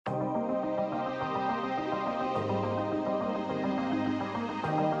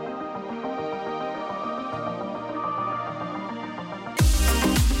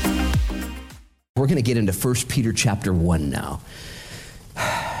We're going to get into 1 Peter chapter 1 now.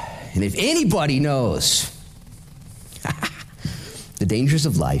 And if anybody knows the dangers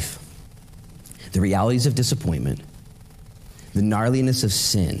of life, the realities of disappointment, the gnarliness of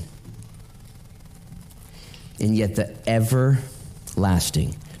sin, and yet the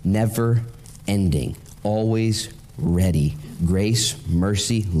everlasting, never-ending, always ready grace,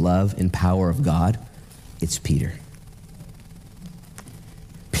 mercy, love, and power of God, it's Peter.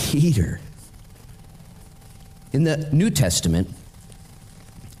 Peter. In the New Testament,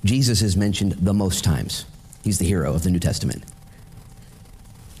 Jesus is mentioned the most times. He's the hero of the New Testament.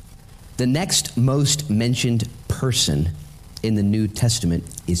 The next most mentioned person in the New Testament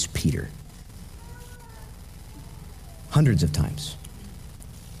is Peter. Hundreds of times.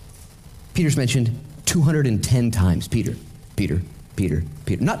 Peter's mentioned 210 times. Peter.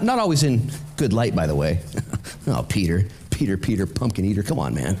 Not always in good light, by the way. Oh, Peter, pumpkin eater. Come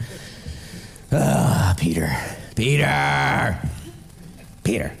on, man. Peter,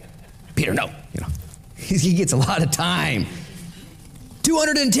 no. He gets a lot of time.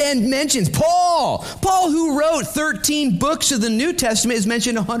 210 mentions. Paul, who wrote 13 books of the New Testament, is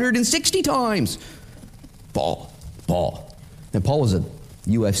mentioned 160 times. Paul. And Paul was a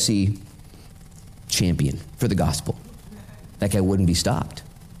UFC champion for the gospel. That guy wouldn't be stopped.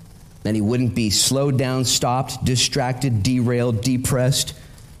 And he wouldn't be slowed down, stopped, distracted, derailed, depressed.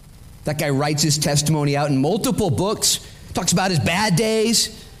 That guy writes his testimony out in multiple books, talks about his bad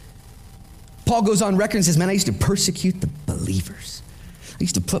days. Paul goes on record and says, man, I used to persecute the believers. I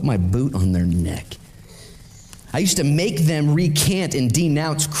used to put my boot on their neck. I used to make them recant and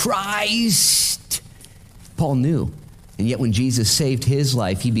denounce Christ. Paul knew. And yet when Jesus saved his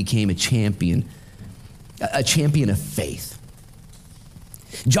life, he became a champion of faith.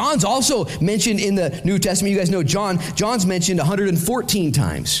 John's also mentioned in the New Testament. You guys know John. John's mentioned 114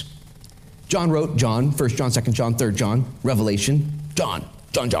 times. John wrote John, 1 John, 2 John, 3 John, Revelation. John,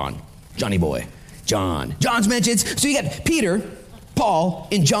 Johnny boy, John. John's mentioned. So you got Peter, Paul,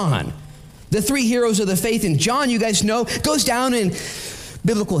 and John. The three heroes of the faith. And John, you guys know, goes down in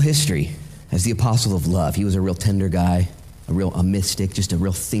biblical history as the apostle of love. He was a real tender guy, a mystic, just a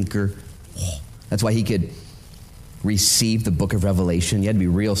real thinker. That's why he could receive the book of Revelation. You had to be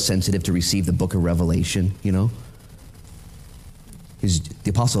real sensitive to receive the book of Revelation, He was the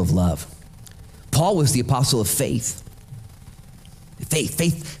apostle of love. Paul was the apostle of faith.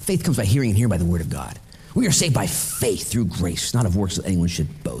 Faith comes by hearing and hearing by the word of God. We are saved by faith through grace, not of works that anyone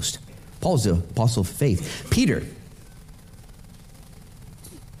should boast. Paul's the apostle of faith. Peter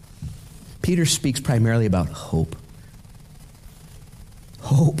speaks primarily about hope.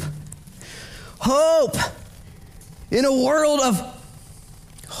 Hope in a world of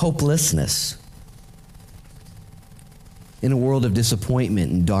hopelessness, in a world of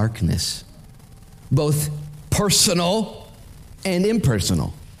disappointment and darkness, both personal and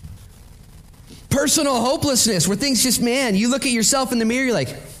impersonal. Personal hopelessness, where things just, man, you look at yourself in the mirror, you're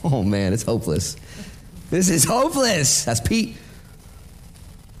like, oh man, it's hopeless. This is hopeless. That's Pete.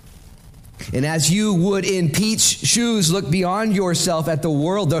 And as you would in Pete's shoes look beyond yourself at the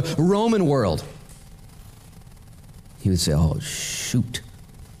world, the Roman world, he would say, oh, shoot,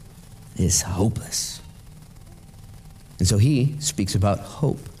 it's hopeless. And so he speaks about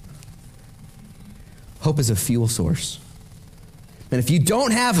hope. Hope is a fuel source. And if you don't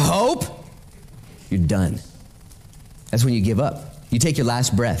have hope, you're done. That's when you give up. You take your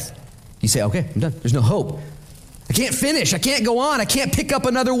last breath. You say, okay, I'm done. There's no hope. I can't finish. I can't go on. I can't pick up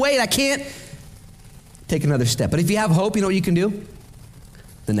another weight. I can't take another step. But if you have hope, you know what you can do?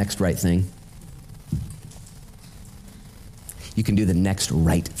 The next right thing. You can do the next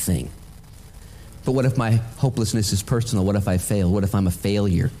right thing. But what if my hopelessness is personal? What if I fail? What if I'm a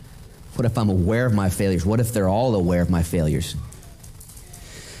failure? What if I'm aware of my failures? What if they're all aware of my failures?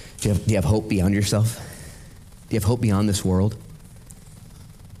 Do you have hope beyond yourself? Do you have hope beyond this world?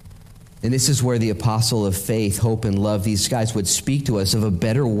 And this is where the apostle of faith, hope, and love, these guys would speak to us of a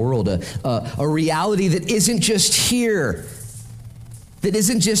better world, a reality that isn't just here, that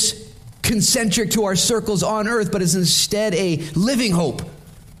isn't just concentric to our circles on earth, but is instead a living hope.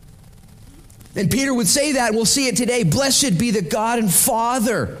 And Peter would say that, and we'll see it today. Blessed be the God and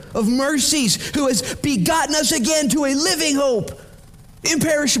Father of mercies, who has begotten us again to a living hope,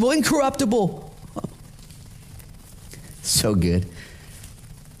 imperishable, incorruptible. So good.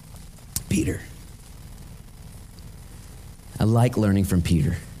 Peter. I like learning from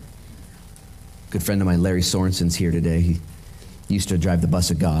Peter. A good friend of mine, Larry Sorensen's here today. He used to drive the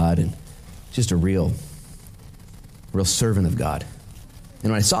bus of God and just a real servant of God.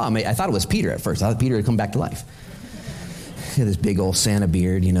 And when I saw him, I thought it was Peter at first. I thought Peter had come back to life. He had this big old Santa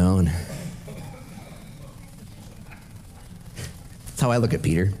beard, and That's how I look at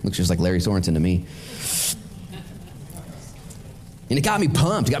Peter. Looks just like Larry Sorensen to me. And it got me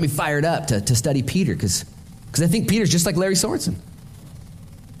pumped. It got me fired up to study Peter because I think Peter's just like Larry Sorensen.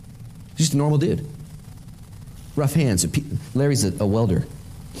 Just a normal dude. Rough hands. Larry's a welder.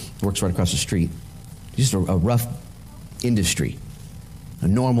 Works right across the street. Just a rough industry. A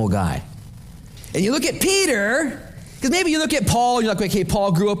normal guy. And you look at Peter, because maybe you look at Paul, and you're like, okay,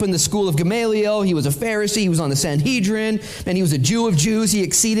 Paul grew up in the school of Gamaliel. He was a Pharisee. He was on the Sanhedrin. And he was a Jew of Jews. He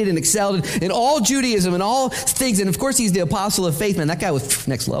exceeded and excelled in all Judaism and all things. And of course, he's the apostle of faith. Man, that guy was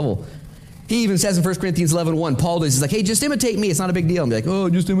next level. He even says in 1 Corinthians 11:1, Paul does, he's like, hey, just imitate me. It's not a big deal. I'm like, oh,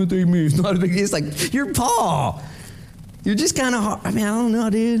 just imitate me. It's not a big deal. It's like, you're Paul. You're just kind of hard. I mean, I don't know,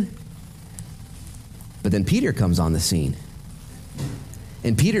 dude. But then Peter comes on the scene.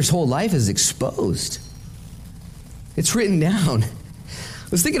 And Peter's whole life is exposed. It's written down. I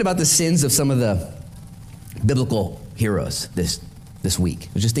was thinking about the sins of some of the biblical heroes this week. I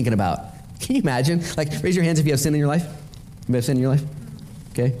was just thinking about, can you imagine? Like, raise your hands if you have sin in your life. You have sin in your life?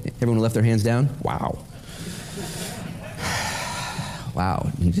 Okay. Everyone left their hands down? Wow. Wow.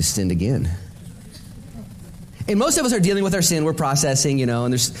 You just sinned again. And most of us are dealing with our sin. We're processing,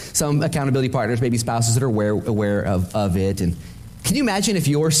 and there's some accountability partners, maybe spouses that are aware of it. And can you imagine if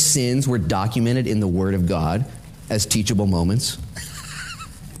your sins were documented in the Word of God as teachable moments?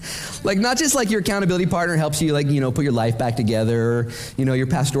 Like, not just like your accountability partner helps you, like, put your life back together, or, your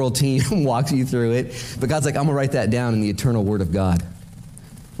pastoral team walks you through it. But God's like, I'm going to write that down in the eternal Word of God.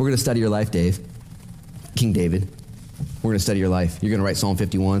 We're going to study your life, Dave. King David. We're going to study your life. You're going to write Psalm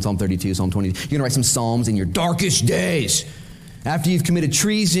 51, Psalm 32, Psalm 20. You're going to write some Psalms in your darkest days after you've committed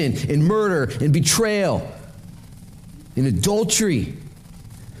treason and murder and betrayal and adultery.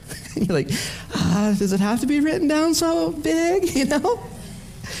 You're like, does it have to be written down so big,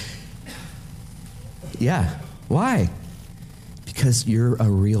 Yeah. Why? Because you're a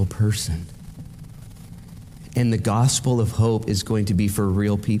real person. And the gospel of hope is going to be for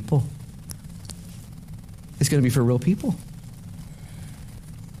real people. It's going to be for real people.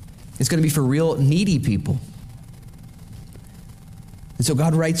 It's going to be for real needy people. And so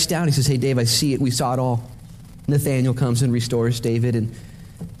God writes down, he says, hey, Dave, I see it. We saw it all. Nathaniel comes and restores David. And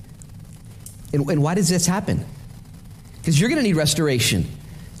why does this happen? Because you're going to need restoration.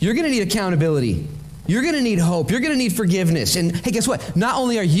 You're going to need accountability. You're going to need hope. You're going to need forgiveness. And hey, guess what? Not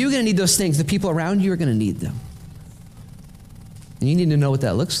only are you going to need those things, the people around you are going to need them. And you need to know what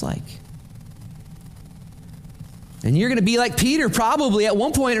that looks like. And you're going to be like Peter probably at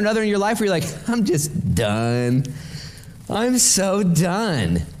one point or another in your life where you're like, I'm just done. I'm so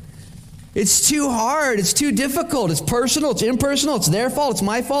done. It's too hard. It's too difficult. It's personal. It's impersonal. It's their fault. It's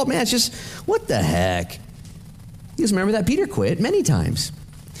my fault. Man, it's just, what the heck? You guys remember that? Peter quit many times.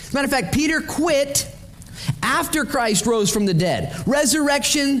 As a matter of fact, Peter quit after Christ rose from the dead.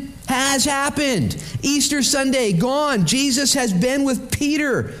 Resurrection has happened. Easter Sunday, gone. Jesus has been with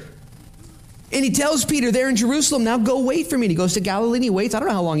Peter. And he tells Peter there in Jerusalem, now go wait for me. And he goes to Galilee and he waits. I don't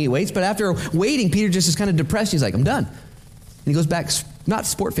know how long he waits, but after waiting, Peter just is kind of depressed. He's like, I'm done. And he goes back, not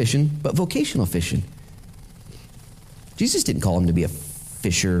sport fishing, but vocational fishing. Jesus didn't call him to be a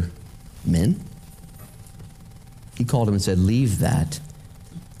fisherman. He called him and said, leave that,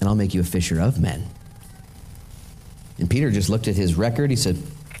 and I'll make you a fisher of men. And Peter just looked at his record. He said,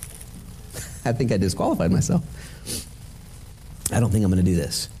 I think I disqualified myself. I don't think I'm going to do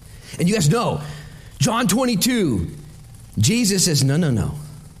this. And you guys know, John 22, Jesus says, no.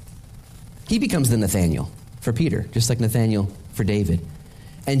 He becomes the Nathaniel for Peter, just like Nathaniel for David.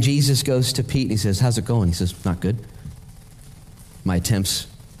 And Jesus goes to Pete and he says, how's it going? He says, not good. My attempts,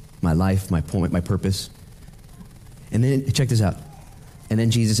 my life, my point, my purpose. And then, check this out. And then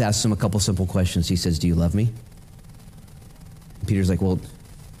Jesus asks him a couple simple questions. He says, do you love me? And Peter's like, well,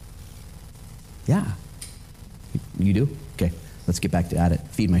 yeah. You do? Okay, let's get back at it.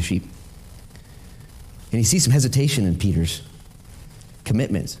 Feed my sheep. And he sees some hesitation in Peter's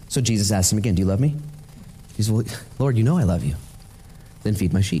commitments. So Jesus asks him again, do you love me? He says, well, Lord, you know I love you. Then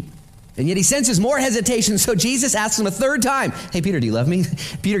feed my sheep. And yet he senses more hesitation. So Jesus asks him a third time, hey, Peter, do you love me?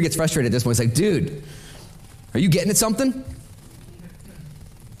 Peter gets frustrated at this point. He's like, dude, are you getting at something? Are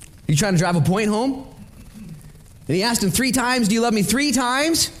you trying to drive a point home? And he asked him 3 times, do you love me 3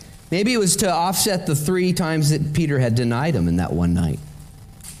 times? Maybe it was to offset the 3 times that Peter had denied him in that one night.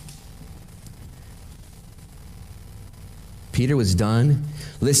 Peter was done.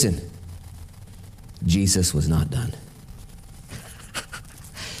 Listen, Jesus was not done.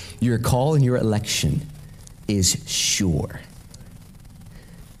 Your call and your election is sure,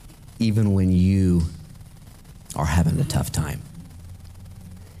 even when you are having a tough time,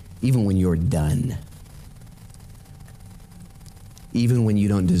 even when you're done. even when you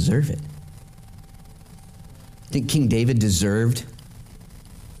don't deserve it. I think King David deserved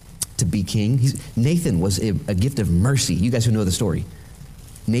to be king. Nathan was a gift of mercy. You guys who know the story.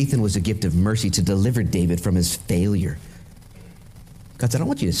 Nathan was a gift of mercy to deliver David from his failure. God said, I don't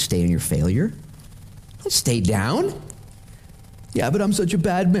want you to stay in your failure. Don't stay down. Yeah, but I'm such a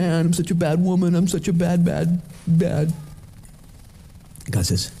bad man. I'm such a bad woman. I'm such a bad. God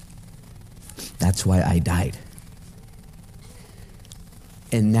says, that's why I died.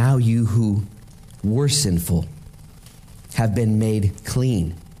 And now you who were sinful have been made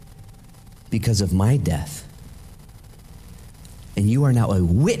clean because of my death. And you are now a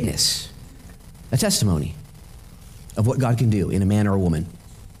witness, a testimony of what God can do in a man or a woman.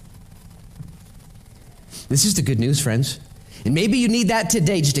 This is the good news, friends. And maybe you need that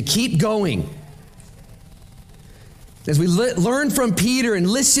today just to keep going. As we learn from Peter and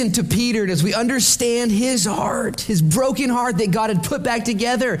listen to Peter, and as we understand his heart, his broken heart that God had put back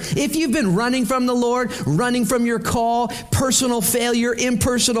together. If you've been running from the Lord, running from your call, personal failure,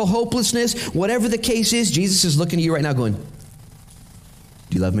 impersonal hopelessness, whatever the case is, Jesus is looking at you right now going,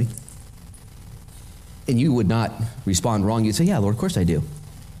 do you love me? And you would not respond wrong. You'd say, yeah, Lord, of course I do.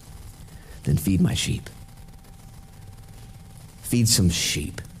 Then feed my sheep. Feed some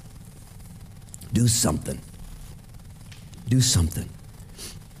sheep. Do something. Do something.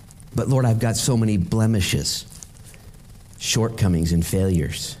 But Lord, I've got so many blemishes, shortcomings, and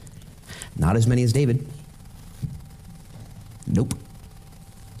failures. Not as many as David. Nope.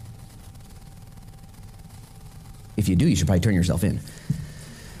 If you do, you should probably turn yourself in.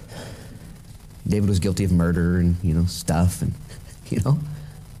 David was guilty of murder and, stuff and,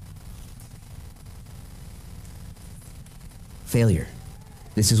 Failure.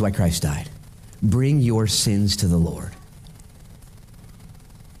 This is why Christ died. Bring your sins to the Lord.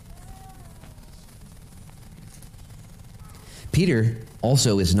 Peter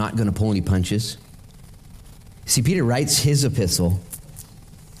also is not going to pull any punches. See, Peter writes his epistle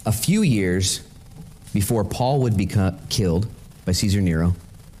a few years before Paul would be killed by Caesar Nero.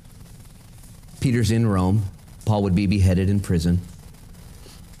 Peter's in Rome. Paul would be beheaded in prison.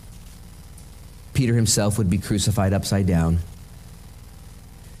 Peter himself would be crucified upside down.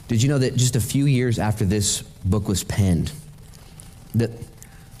 Did you know that just a few years after this book was penned, that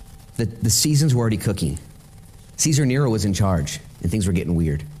the seasons were already cooking? Caesar Nero was in charge, and things were getting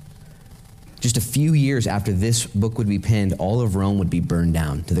weird. Just a few years after this book would be penned, all of Rome would be burned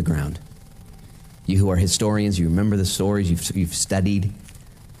down to the ground. You who are historians, you remember the stories, you've studied.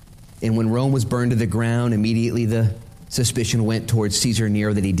 And when Rome was burned to the ground, immediately the suspicion went towards Caesar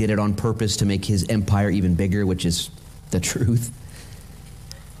Nero that he did it on purpose to make his empire even bigger, which is the truth.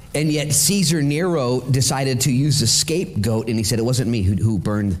 And yet Caesar Nero decided to use a scapegoat, and he said it wasn't me who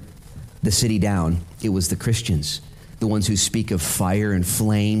burned the city down. It was the Christians, the ones who speak of fire and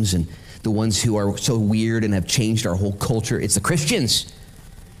flames, and the ones who are so weird and have changed our whole culture. It's the Christians.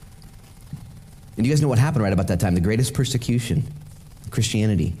 And you guys know what happened right about that time? The greatest persecution,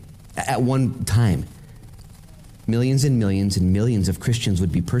 Christianity. At one time, millions and millions and millions of Christians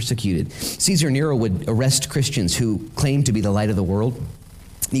would be persecuted. Caesar Nero would arrest Christians who claimed to be the light of the world.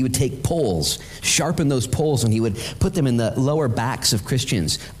 He would take poles, sharpen those poles, and he would put them in the lower backs of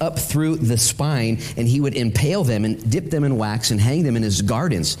Christians, up through the spine, and he would impale them and dip them in wax and hang them in his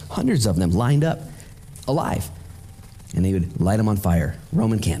gardens, hundreds of them lined up, alive. And he would light them on fire,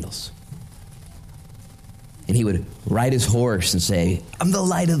 Roman candles. And he would ride his horse and say, I'm the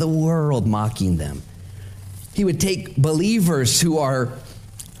light of the world, mocking them. He would take believers who are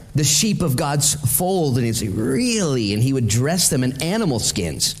the sheep of God's fold, and he'd say, really? And he would dress them in animal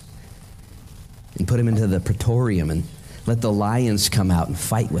skins and put them into the praetorium and let the lions come out and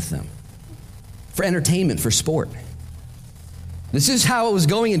fight with them for entertainment, for sport. This is how it was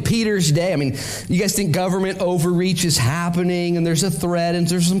going in Peter's day. I mean, you guys think government overreach is happening and there's a threat and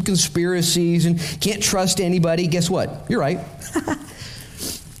there's some conspiracies and can't trust anybody. Guess what? You're right.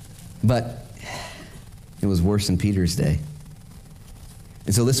 But it was worse in Peter's day.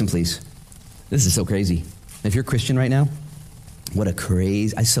 And so listen, please. This is so crazy. If you're a Christian right now, what a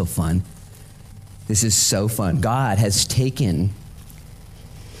crazy, it's so fun. This is so fun. God has taken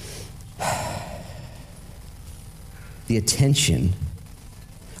the attention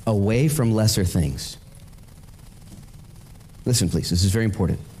away from lesser things. Listen, please, this is very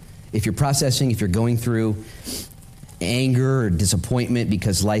important. If you're processing, if you're going through anger or disappointment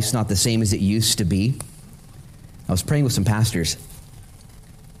because life's not the same as it used to be, I was praying with some pastors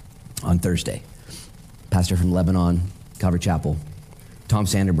on Thursday. Pastor from Lebanon, Calvary Chapel, Tom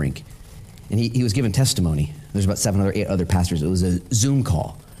Sanderbrink. And he was giving testimony. There's about 8 other pastors. It was a Zoom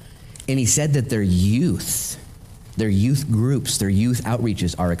call. And he said that their youth Their youth groups, their youth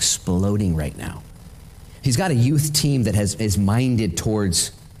outreaches are exploding right now. He's got a youth team that is minded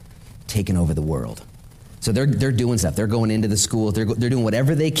towards taking over the world. So they're doing stuff. They're going into the schools. They're doing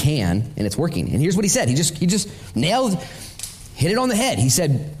whatever they can, and it's working. And here's what he said. He just hit it on the head. He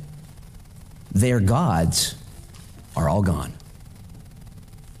said, their gods are all gone.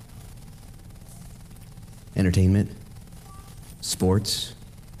 Entertainment, sports,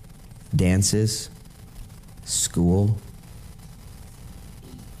 dances, school,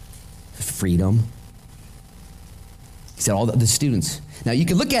 freedom. He said all the students. Now you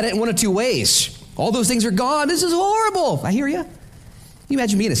can look at it in one of two ways. All those things are gone. This is horrible. I hear you. Can you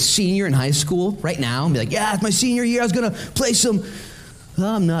imagine being a senior in high school right now and be like, yeah, it's my senior year. I was going to play some,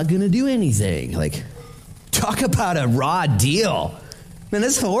 I'm not going to do anything. Like, talk about a raw deal. Man,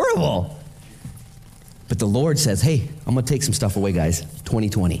 that's horrible. But the Lord says, hey, I'm going to take some stuff away, guys.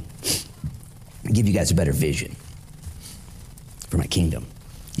 2020. Give you guys a better vision for my kingdom.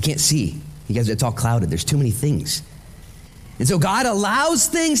 You can't see. You guys, it's all clouded. There's too many things. And so God allows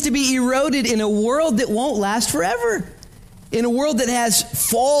things to be eroded in a world that won't last forever. In a world that has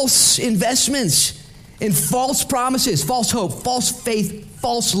false investments and false promises, false hope, false faith,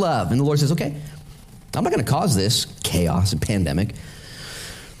 false love. And the Lord says, okay, I'm not going to cause this chaos and pandemic.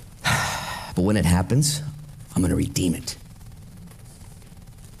 But when it happens, I'm going to redeem it.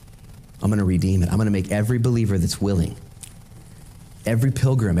 I'm going to redeem it. I'm going to make every believer that's willing, every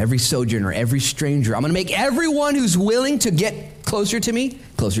pilgrim, every sojourner, every stranger, I'm going to make everyone who's willing to get closer to me.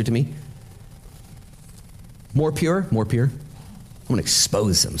 More pure. I'm going to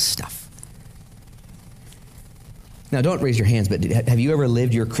expose some stuff. Now, don't raise your hands, but have you ever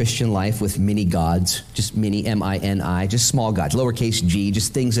lived your Christian life with mini gods? Just mini, M-I-N-I, just small gods, lowercase g,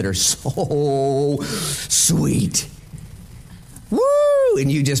 just things that are so sweet. Woo! And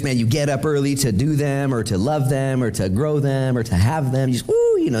you just, man, you get up early to do them or to love them or to grow them or to have them. You just,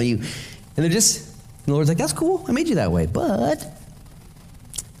 woo, and they're just, and the Lord's like, that's cool. I made you that way. But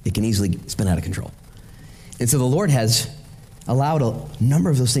it can easily spin out of control. And so the Lord has allowed a number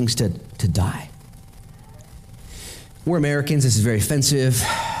of those things to die. We're Americans. This is very offensive.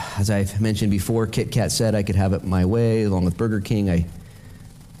 As I've mentioned before, Kit Kat said I could have it my way along with Burger King.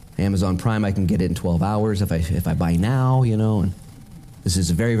 Amazon Prime, I can get it in 12 hours if I buy now, and this is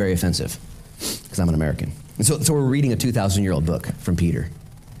very, very offensive because I'm an American. And so we're reading a 2,000-year-old book from Peter.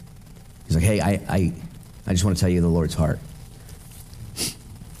 He's like, hey, I just want to tell you the Lord's heart.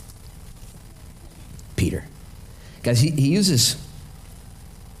 Peter. Guys, he uses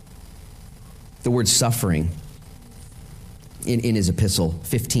the word suffering in his epistle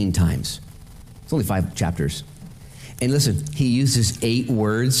 15 times. It's only 5 chapters. And listen, he uses 8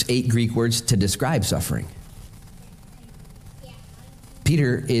 Greek words to describe suffering.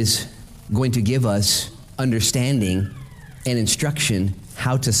 Peter is going to give us understanding and instruction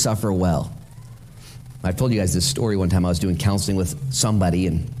how to suffer well. I've told you guys this story one time. I was doing counseling with somebody,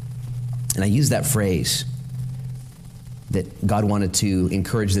 and I used that phrase that God wanted to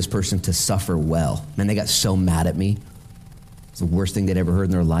encourage this person to suffer well. Man, they got so mad at me. It's the worst thing they'd ever heard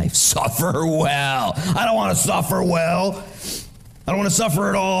in their life. Suffer well. I don't want to suffer well. I don't want to suffer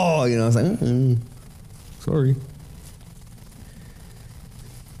at all. I was like, sorry.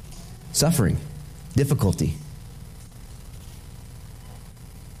 Suffering, difficulty.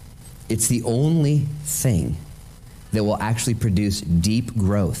 It's the only thing that will actually produce deep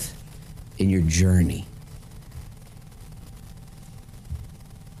growth in your journey.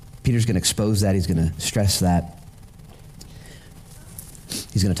 Peter's going to expose that. He's going to stress that.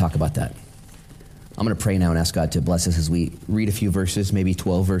 He's going to talk about that. I'm going to pray now and ask God to bless us as we read a few verses, maybe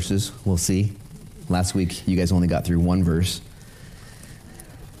 12 verses. We'll see. Last week, you guys only got through 1 verse.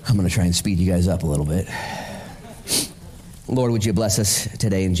 I'm going to try and speed you guys up a little bit. Lord, would you bless us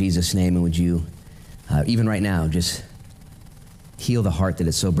today in Jesus' name, and would you, even right now, just heal the heart that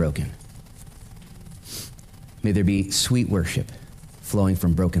is so broken. May there be sweet worship flowing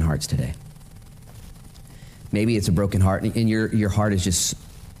from broken hearts today. Maybe it's a broken heart, and your heart is just,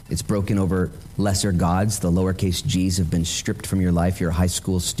 it's broken over lesser gods. The lowercase g's have been stripped from your life. You're a high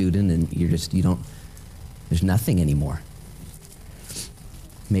school student, and there's nothing anymore.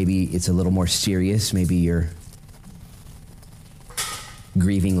 Maybe it's a little more serious. Maybe you're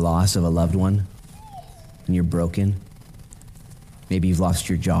grieving loss of a loved one, and you're broken. Maybe you've lost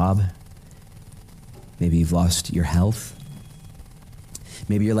your job. Maybe you've lost your health.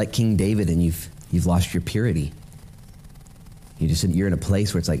 Maybe you're like King David, and you've lost your purity. You're in a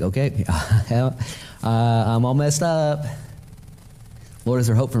place where it's like, okay, I'm all messed up. Lord, is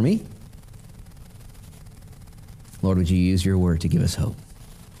there hope for me? Lord, would you use your word to give us hope?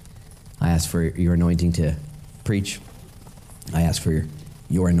 I ask for your anointing to preach, I ask for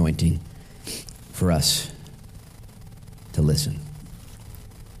your anointing for us to listen.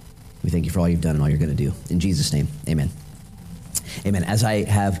 We thank you for all you've done and all you're going to do. In Jesus' name, amen. Amen. As I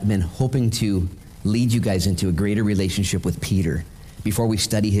have been hoping to lead you guys into a greater relationship with Peter before we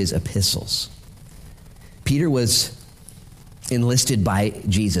study his epistles, Peter was enlisted by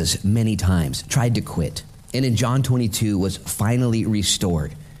Jesus many times, tried to quit, and in John 22 was finally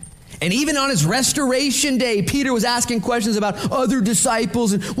restored. And even on his restoration day, Peter was asking questions about other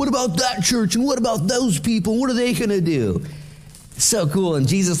disciples, and what about that church, and what about those people, what are they going to do? So cool. And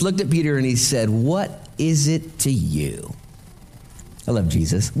Jesus looked at Peter and he said, what is it to you? I love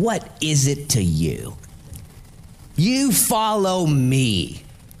Jesus. What is it to you? You follow me.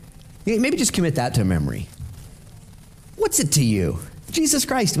 Maybe just commit that to memory. What's it to you? Jesus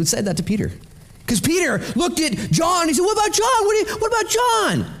Christ would say that to Peter. Because Peter looked at John. He said, what about John? What about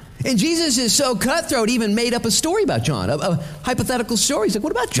John? And Jesus is so cutthroat, he even made up a story about John, a hypothetical story. He's like,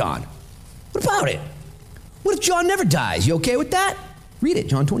 what about John? What about it? What if John never dies? You okay with that? Read it,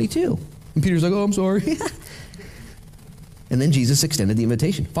 John 22. And Peter's like, oh, I'm sorry. And then Jesus extended the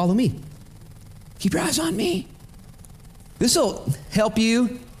invitation. Follow me. Keep your eyes on me. This will help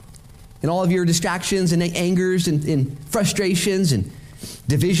you in all of your distractions and angers and frustrations and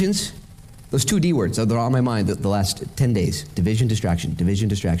divisions. Those 2 D words, they're on my mind the last 10 days. Division, distraction, division,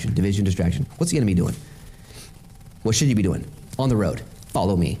 distraction, division, distraction. What's the enemy doing? What should you be doing? On the road.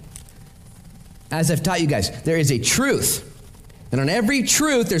 Follow me. As I've taught you guys, there is a truth. And on every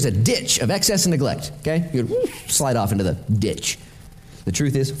truth, there's a ditch of excess and neglect. Okay? You slide off into the ditch. The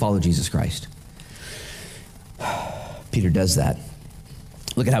truth is, follow Jesus Christ. Peter does that.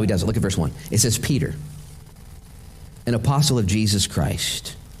 Look at how he does it. Look at verse 1. It says, Peter, an apostle of Jesus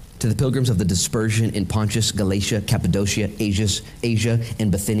Christ, to the pilgrims of the dispersion in Pontus, Galatia, Cappadocia, Asia,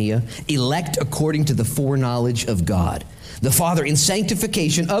 and Bithynia, elect according to the foreknowledge of God, the Father, in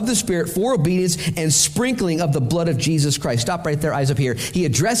sanctification of the Spirit for obedience and sprinkling of the blood of Jesus Christ. Stop right there, eyes up here. He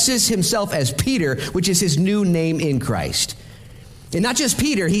addresses himself as Peter, which is his new name in Christ. And not just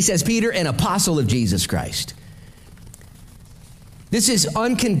Peter, he says Peter, an apostle of Jesus Christ. This is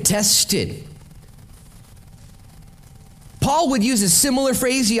uncontested. Paul would use a similar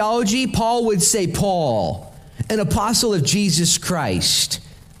phraseology. Paul would say, Paul, an apostle of Jesus Christ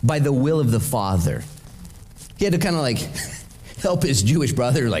by the will of the Father. He had to kind of like help his Jewish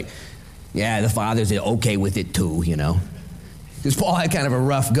brother, like, yeah, the Father's okay with it too, you know. Because Paul had kind of a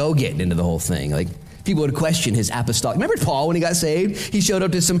rough go getting into the whole thing. Like, people would question his apostolic. Remember Paul when he got saved? He showed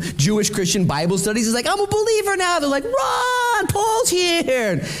up to some Jewish Christian Bible studies. He's like, I'm a believer now. They're like, run, Paul's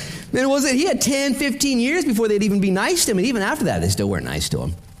here. And it wasn't, he had 10, 15 years before they'd even be nice to him. And even after that, they still weren't nice to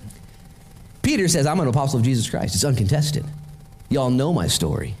him. Peter says, I'm an apostle of Jesus Christ. It's uncontested. Y'all know my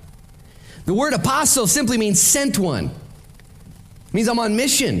story. The word apostle simply means sent one. It means I'm on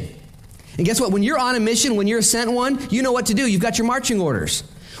mission. And guess what? When you're on a mission, when you're a sent one, you know what to do. You've got your marching orders.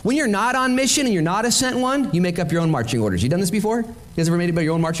 When you're not on mission and you're not a sent one, you make up your own marching orders. You done this before? You guys ever made up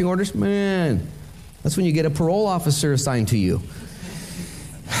your own marching orders? Man, that's when you get a parole officer assigned to you.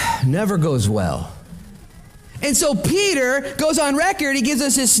 Never goes well. And so Peter goes on record. He gives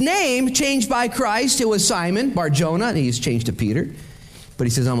us his name changed by Christ. It was Simon Bar-Jonah, and he's changed to Peter. But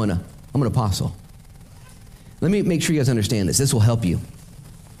he says, I'm an apostle. Let me make sure you guys understand this. This will help you.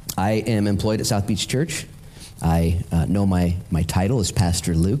 I am employed at South Beach Church. I know my title is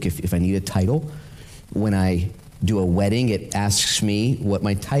Pastor Luke. If I need a title, when I do a wedding, it asks me what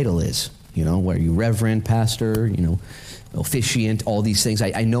my title is. You know, are you reverend, pastor, you know, officiant, all these things.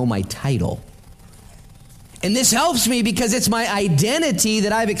 I know my title. And this helps me because it's my identity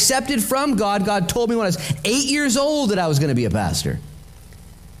that I've accepted from God. God told me when I was 8 years old that I was going to be a pastor.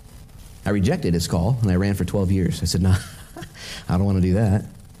 I rejected his call, and I ran for 12 years. I said, no, I don't want to do that.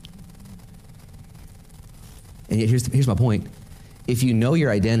 And yet here's my point. If you know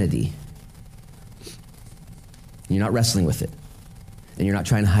your identity, and you're not wrestling with it, and you're not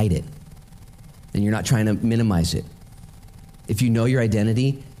trying to hide it, and you're not trying to minimize it, if you know your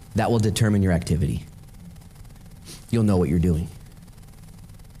identity, that will determine your activity. You'll know what you're doing.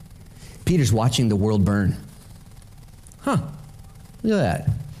 Peter's watching the world burn. Look at that.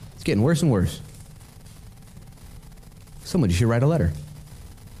 It's getting worse and worse. Somebody should write a letter.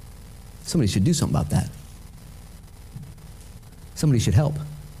 Somebody should do something about that. Somebody should help.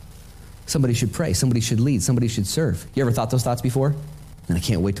 Somebody should pray. Somebody should lead. Somebody should serve. You ever thought those thoughts before? And I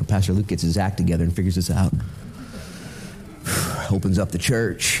can't wait till Pastor Luke gets his act together and figures this out. Opens up the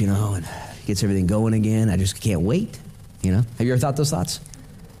church, you know, and gets everything going again. I just can't wait, you know. Have you ever thought those thoughts?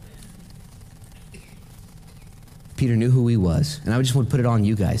 Peter knew who he was. And I just want to put it on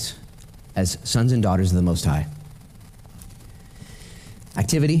you guys as sons and daughters of the Most High.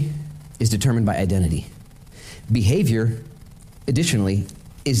 Activity is determined by identity. Behavior, additionally,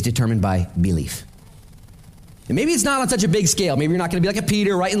 is determined by belief. And maybe it's not on such a big scale. Maybe you're not going to be like a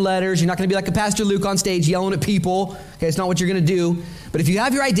Peter writing letters. You're not going to be like a Pastor Luke on stage yelling at people. Okay, it's not what you're going to do. But if you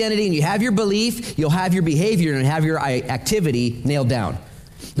have your identity and you have your belief, you'll have your behavior and have your activity nailed down.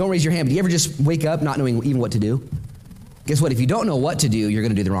 Don't raise your hand, but do you ever just wake up not knowing even what to do? Guess what? If you don't know what to do, you're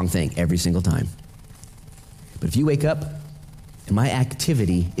going to do the wrong thing every single time. But if you wake up and my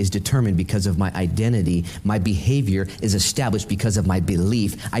activity is determined because of my identity, my behavior is established because of my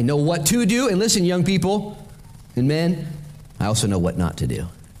belief, I know what to do. And listen, young people and men, I also know what not to do.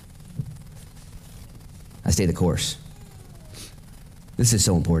 I stay the course. This is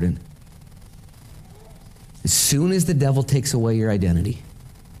so important. As soon as the devil takes away your identity,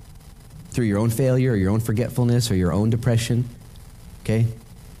 through your own failure or your own forgetfulness or your own depression, okay,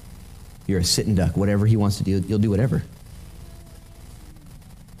 you're a sitting duck. Whatever he wants to do, you'll do whatever.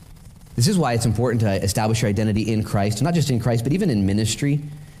 This is why it's important to establish your identity in Christ, not just in Christ, but even in ministry,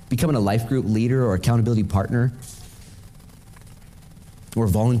 becoming a life group leader or accountability partner or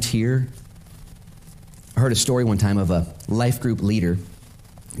volunteer. I heard a story one time of a life group leader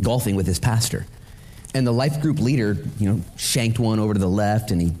golfing with his pastor. And the life group leader, shanked one over to the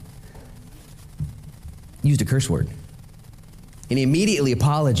left, and he used a curse word. And he immediately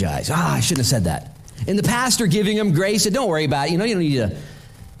apologized. I shouldn't have said that. And the pastor, giving him grace, said, don't worry about it. You don't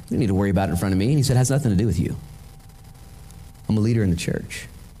need to worry about it in front of me. And he said, it has nothing to do with you. I'm a leader in the church.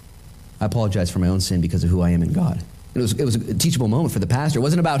 I apologize for my own sin because of who I am in God. It was a teachable moment for the pastor. It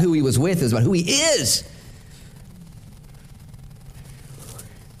wasn't about who he was with. It was about who he is.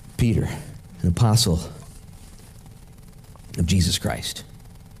 Peter, an apostle of Jesus Christ.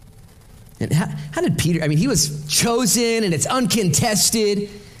 And how did Peter, he was chosen and it's uncontested.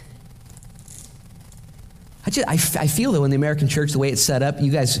 I feel though in the American church, the way it's set up, you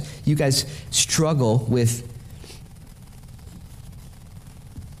guys struggle with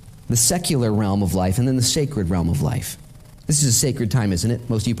the secular realm of life and then the sacred realm of life. This is a sacred time, isn't it?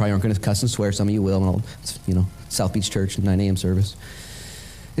 Most of you probably aren't going to cuss and swear. Some of you will. South Beach Church, 9 a.m. service.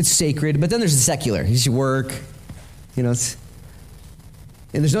 It's sacred, but then there's the secular. It's your work, and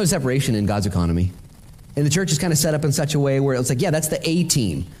there's no separation in God's economy. And the church is kind of set up in such a way where it's like, yeah, that's the A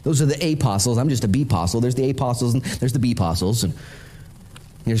team. Those are the A apostles. I'm just a B apostle. There's the A apostles and there's the B apostles. And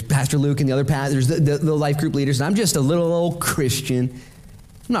there's Pastor Luke and the other there's the life group leaders. And I'm just a little old Christian.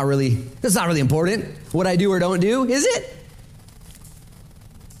 That's not really important. What I do or don't do, is it?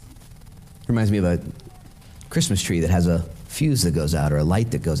 Reminds me of a Christmas tree that has a fuse that goes out or a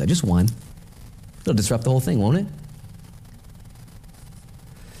light that goes out. Just one. It'll disrupt the whole thing, won't it?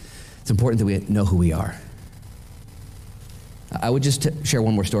 It's important that we know who we are. I would just share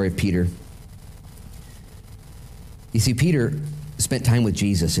one more story of Peter. You see, Peter spent time with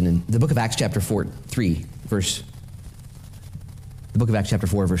Jesus, and in the book of Acts chapter 4, verse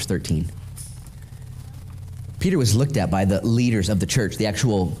 13. Peter was looked at by the leaders of the church, the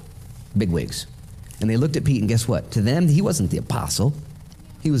actual bigwigs. And they looked at Pete, and guess what? To them, he wasn't the apostle.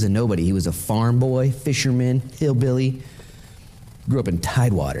 He was a nobody. He was a farm boy, fisherman, hillbilly. Grew up in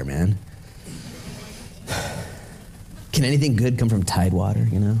Tidewater, man. Can anything good come from Tidewater,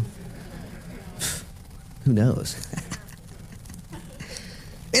 Who knows?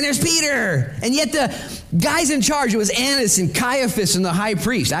 And there's Peter. And yet the guys in charge, it was Annas and Caiaphas and the high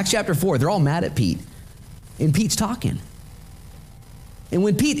priest. Acts chapter 4, they're all mad at Pete. And Pete's talking. And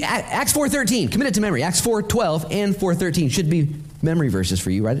when Acts 4:13, commit it to memory. Acts 4:12 and 4:13 should be memory verses for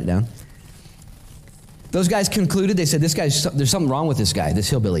you. Write it down. Those guys concluded, they said, there's something wrong with this guy, this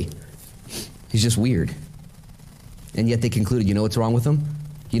hillbilly. He's just weird. And yet they concluded, you know what's wrong with him?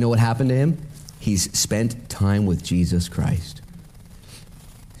 You know what happened to him? He's spent time with Jesus Christ.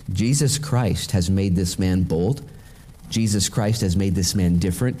 Jesus Christ has made this man bold. Jesus Christ has made this man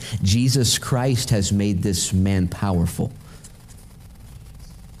different. Jesus Christ has made this man powerful.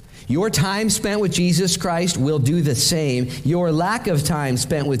 Your time spent with Jesus Christ will do the same. Your lack of time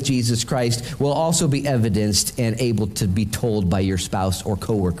spent with Jesus Christ will also be evidenced and able to be told by your spouse or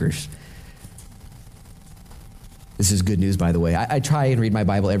coworkers. This is good news, by the way. I try and read my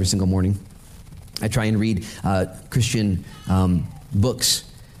Bible every single morning. I try and read Christian books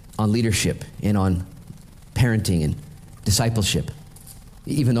on leadership and on parenting and discipleship.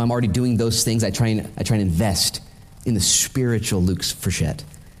 Even though I'm already doing those things, I try and invest in the spiritual Luke Frechette.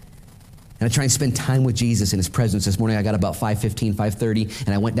 And I try and spend time with Jesus in his presence. This morning I got about 5:15, 5:30,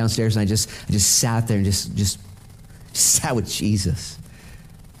 and I went downstairs and I just sat there and just sat with Jesus.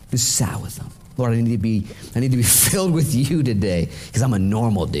 Just sat with him. Lord, I need to be filled with you today because I'm a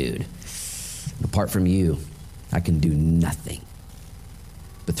normal dude. And apart from you, I can do nothing.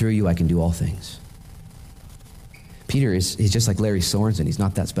 but through you I can do all things. Peter he's just like Larry Sorensen. He's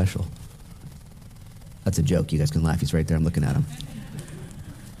not that special. That's a joke. You guys can laugh. He's right there. I'm looking at him.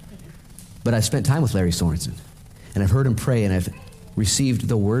 But I've spent time with Larry Sorensen, and I've heard him pray, and I've received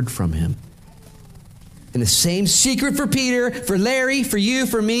the word from him. And the same secret for Peter, for Larry, for you,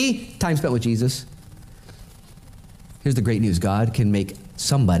 for me, time spent with Jesus. Here's the great news. God can make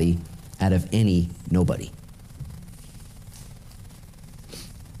somebody out of any nobody.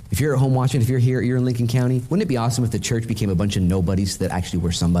 If you're at home watching, if you're here, you're in Lincoln County, wouldn't it be awesome if the church became a bunch of nobodies that actually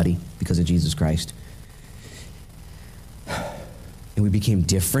were somebody because of Jesus Christ? And we became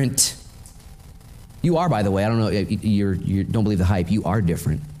different. You are, by the way, I don't know, you don't believe the hype. You are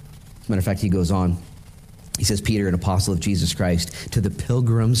different. As a matter of fact, he goes on. He says, Peter, an apostle of Jesus Christ, to the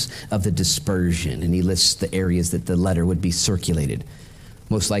pilgrims of the dispersion. And he lists the areas that the letter would be circulated.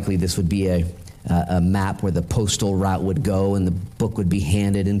 Most likely this would be a map where the postal route would go, and the book would be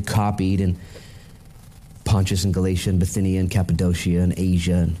handed and copied, and Pontus and Galatia and Bithynia and Cappadocia and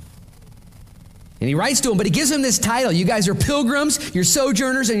Asia. And he writes to them, but he gives them this title. You guys are pilgrims, you're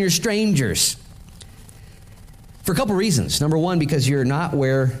sojourners, and you're strangers. For a couple reasons. Number one, because you're not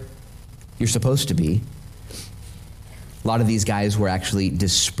where you're supposed to be. A lot of these guys were actually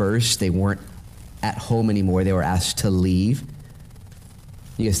dispersed. They weren't at home anymore. They were asked to leave.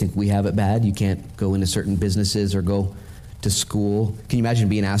 You guys think we have it bad? You can't go into certain businesses or go to school. Can you imagine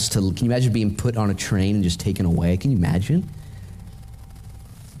being put on a train and just taken away? Can you imagine?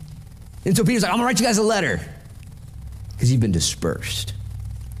 And so Peter's like, I'm going to write you guys a letter because you've been dispersed.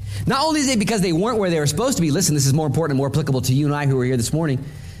 Not only is it because they weren't where they were supposed to be. Listen, this is more important and more applicable to you and I who are here this morning.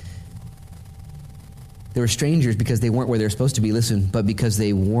 They were strangers because they weren't where they were supposed to be, listen, but because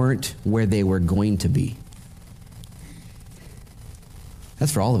they weren't where they were going to be.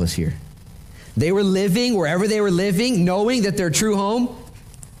 That's for all of us here. They were living wherever they were living, knowing that their true home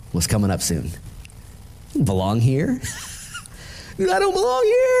was coming up soon. I don't belong here. I don't belong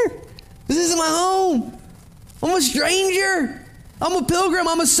here. This isn't my home. I'm a stranger. I'm a pilgrim.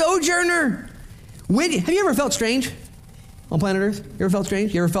 I'm a sojourner. Have you ever felt strange on planet Earth? You ever felt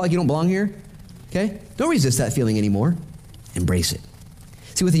strange? You ever felt like you don't belong here? Okay? Don't resist that feeling anymore. Embrace it.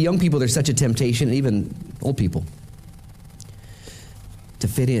 See, with the young people, there's such a temptation, and even old people, to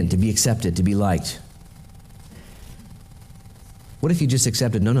fit in, to be accepted, to be liked. What if you just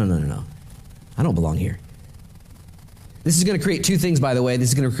accepted, no. I don't belong here. This is going to create two things, by the way. This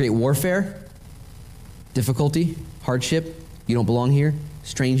is going to create warfare, difficulty, hardship. You don't belong here.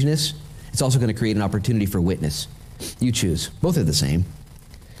 Strangeness. It's also going to create an opportunity for witness. You choose. Both are the same.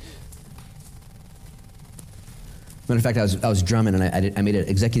 Matter of fact, I was drumming, and I made an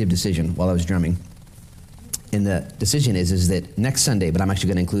executive decision while I was drumming. And the decision is that next Sunday, but I'm actually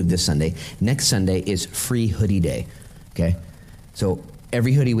going to include this Sunday, next Sunday is free hoodie day, okay? So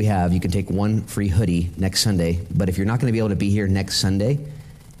every hoodie we have, you can take one free hoodie next Sunday, but if you're not going to be able to be here next Sunday,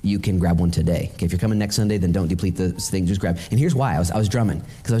 you can grab one today. Okay, if you're coming next Sunday, then don't deplete the thing, just grab. And here's why. I was drumming,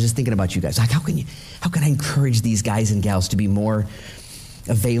 because I was just thinking about you guys. Like, how can I encourage these guys and gals to be more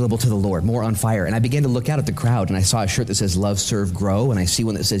available to the Lord, more on fire? And I began to look out at the crowd, and I saw a shirt that says Love, Serve, Grow, and I see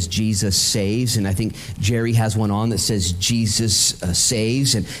one that says Jesus Saves, and I think Jerry has one on that says Jesus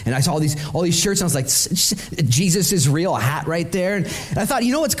Saves, and I saw all these shirts, and I was like, Jesus is real, a hat right there, and I thought,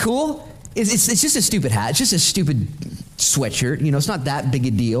 you know what's cool? It's just a stupid hat. It's just a stupid sweatshirt. It's not that big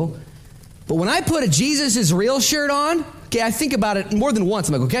a deal. But when I put a Jesus is real shirt on, okay, I think about it more than once.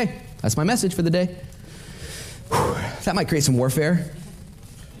 I'm like, okay, that's my message for the day. Whew, that might create some warfare.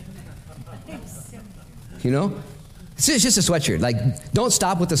 It's just a sweatshirt. Like, don't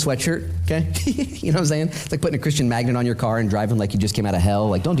stop with the sweatshirt, okay? You know what I'm saying? It's like putting a Christian magnet on your car and driving like you just came out of hell.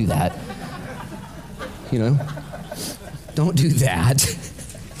 Like, don't do that. Don't do that.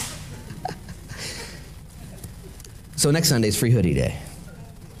 So next Sunday is free hoodie day,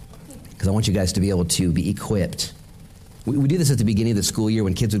 because I want you guys to be able to be equipped. We do this at the beginning of the school year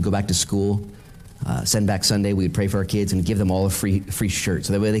when kids would go back to school. Send back Sunday, we would pray for our kids and give them all a free shirt,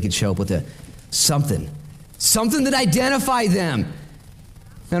 so that way they could show up with something that identify them.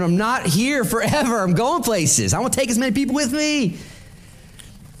 And I'm not here forever. I'm going places. I want to take as many people with me.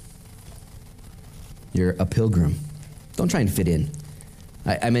 You're a pilgrim. Don't try and fit in.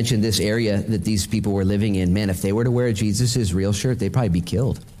 I mentioned this area that these people were living in. Man, if they were to wear a Jesus is real shirt, they'd probably be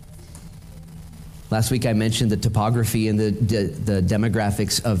killed. Last week I mentioned the topography and the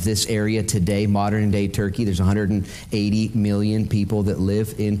demographics of this area today, modern day Turkey. There's 180 million people that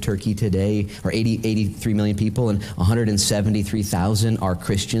live in Turkey today, or 83 million people, and 173,000 are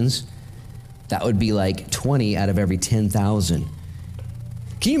Christians. That would be like 20 out of every 10,000.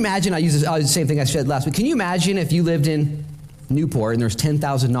 Can you imagine, I use the same thing I said last week. Can you imagine if you lived in Newport, and there was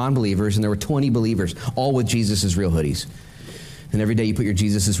 10,000 non-believers, and there were 20 believers, all with Jesus is Real hoodies. And every day you put your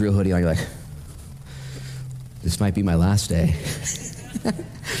Jesus is Real hoodie on, you're like, this might be my last day.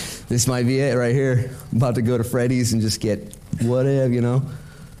 This might be it right here. I'm about to go to Freddy's and just get whatever, you know.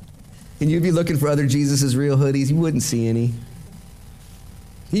 And you'd be looking for other Jesus is Real hoodies. You wouldn't see any.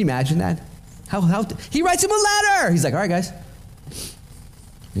 Can you imagine that? He writes him a letter. He's like, all right, guys.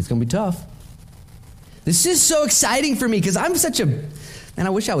 It's going to be tough. This is so exciting for me because I'm such a, man, I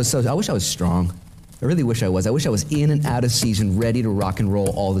wish I was strong. I really wish I was. I wish I was in and out of season, ready to rock and roll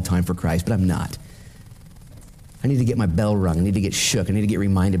all the time for Christ, but I'm not. I need to get my bell rung. I need to get shook. I need to get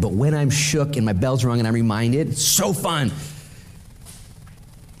reminded. But when I'm shook and my bell's rung and I'm reminded, it's so fun.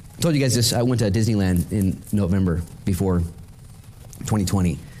 I told you guys this. I went to Disneyland in November before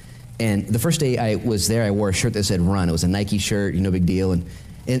 2020. And the first day I was there, I wore a shirt that said Run. It was a Nike shirt, no big deal. And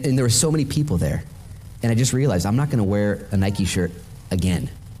there were so many people there. And I just realized I'm not going to wear a Nike shirt again.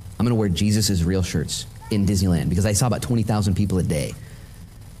 I'm going to wear Jesus is Real shirts in Disneyland because I saw about 20,000 people a day.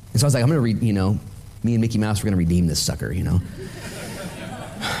 And so I was like, I'm going to me and Mickey Mouse were going to redeem this sucker, And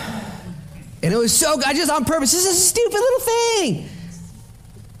it was so good. I just on purpose. This is a stupid little thing.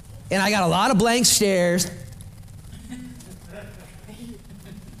 And I got a lot of blank stares.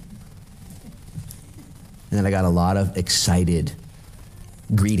 And then I got a lot of excited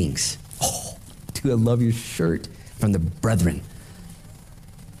greetings. Oh, dude, I love your shirt, from the brethren.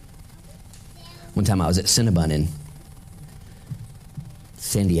 One time I was at Cinnabon in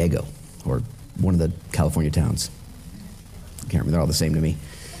San Diego, or one of the California towns. I can't remember, they're all the same to me.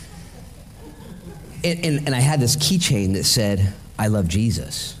 And I had this keychain that said, I love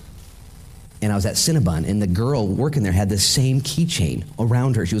Jesus. And I was at Cinnabon, and the girl working there had the same keychain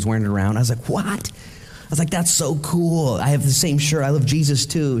around her. She was wearing it around. I was like, what? I was like, that's so cool. I have the same shirt. I love Jesus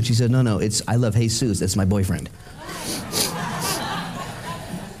too. And she said, no, it's I love Jesus. That's my boyfriend.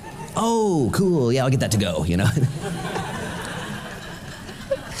 Oh, cool. Yeah, I'll get that to go,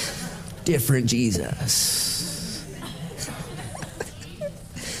 Different Jesus.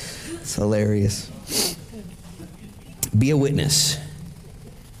 It's hilarious. Be a witness.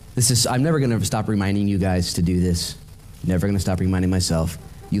 I'm never going to stop reminding you guys to do this. Never going to stop reminding myself.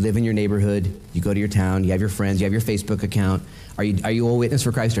 You live in your neighborhood. You go to your town. You have your friends. You have your Facebook account. Are you a witness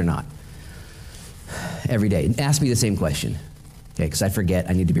for Christ or not? Every day. Ask me the same question. Okay, because I forget.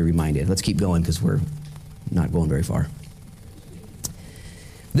 I need to be reminded. Let's keep going because we're not going very far.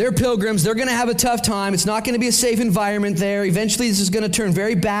 They're pilgrims. They're going to have a tough time. It's not going to be a safe environment there. Eventually, this is going to turn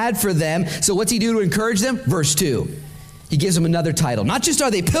very bad for them. So what's he do to encourage them? Verse 2. He gives them another title. Not just are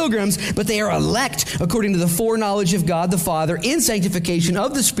they pilgrims, but they are elect according to the foreknowledge of God the Father in sanctification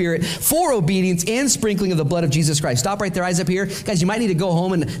of the Spirit for obedience and sprinkling of the blood of Jesus Christ. Stop right there, eyes up here. Guys, you might need to go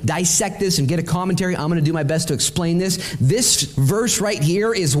home and dissect this and get a commentary. I'm going to do my best to explain this. This verse right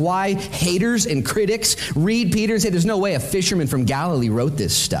here is why haters and critics read Peter and say there's no way a fisherman from Galilee wrote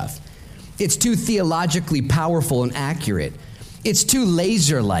this stuff. It's too theologically powerful and accurate. It's too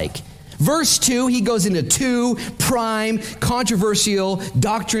laser-like. Verse 2, he goes into two prime controversial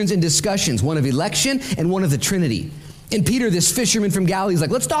doctrines and discussions, one of election and one of the Trinity. And Peter, this fisherman from Galilee, is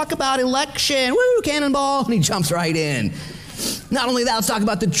like, let's talk about election. Woo, cannonball. And he jumps right in. Not only that, let's talk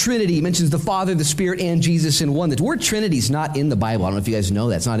about the Trinity. He mentions the Father, the Spirit, and Jesus in one. The word Trinity is not in the Bible. I don't know if you guys know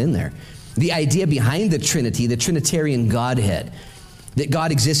that. It's not in there. The idea behind the Trinity, the Trinitarian Godhead, that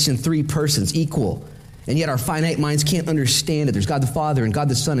God exists in three persons, equal. And yet our finite minds can't understand it. There's God the Father and God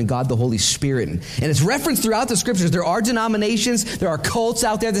the Son and God the Holy Spirit. And it's referenced throughout the Scriptures. There are denominations, there are cults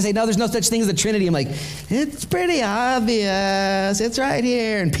out there that say, no, there's no such thing as the Trinity. I'm like, it's pretty obvious. It's right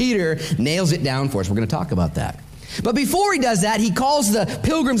here. And Peter nails it down for us. We're going to talk about that. But before he does that, he calls the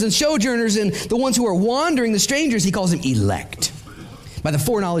pilgrims and sojourners and the ones who are wandering, the strangers, he calls them elect. By the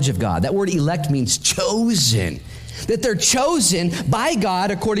foreknowledge of God. That word elect means chosen. That they're chosen by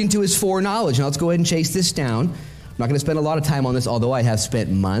God according to his foreknowledge. Now let's go ahead and chase this down. I'm not going to spend a lot of time on this, although I have spent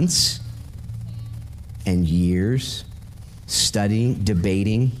months and years studying,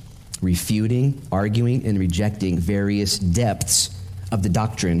 debating, refuting, arguing, and rejecting various depths of the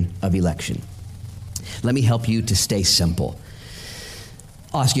doctrine of election. Let me help you to stay simple.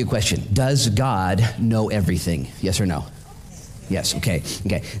 I'll ask you a question. Does God know everything? Yes or no? Yes, okay.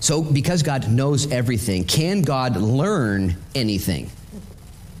 So because God knows everything, can God learn anything?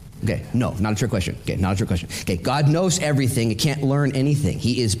 Okay, no, not a trick question. Okay, God knows everything. He can't learn anything.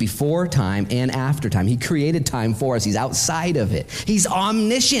 He is before time and after time. He created time for us. He's outside of it. He's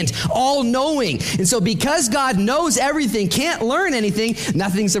omniscient, all-knowing. And so because God knows everything, can't learn anything,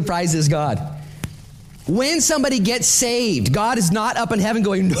 nothing surprises God. When somebody gets saved, God is not up in heaven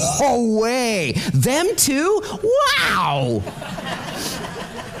going, no way. Them too? Wow.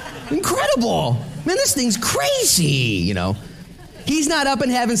 Incredible. Man, this thing's crazy, you know. He's not up in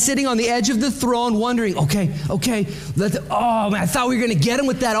heaven sitting on the edge of the throne wondering, okay, oh man, I thought we were going to get him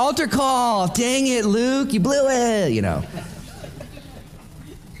with that altar call. Dang it, Luke, you blew it, you know.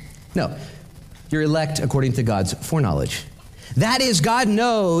 No, you're elect according to God's foreknowledge. That is, God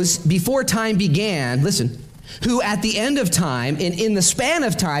knows before time began, listen, who at the end of time, in the span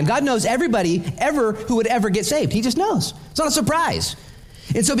of time, God knows everybody ever who would ever get saved. He just knows. It's not a surprise.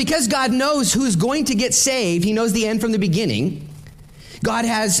 And so because God knows who's going to get saved, he knows the end from the beginning, God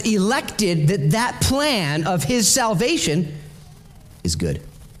has elected that plan of his salvation is good.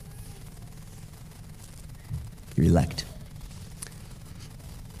 You're elect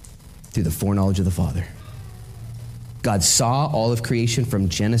through the foreknowledge of the Father. God saw all of creation from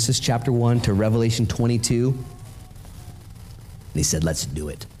Genesis chapter 1 to Revelation 22. And he said, let's do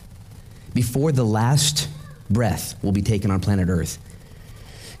it. Before the last breath will be taken on planet Earth,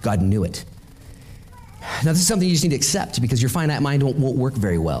 God knew it. Now, this is something you just need to accept because your finite mind won't work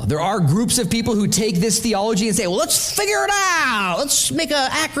very well. There are groups of people who take this theology and say, well, let's figure it out. Let's make an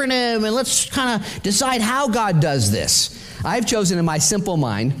acronym and let's kind of decide how God does this. I've chosen in my simple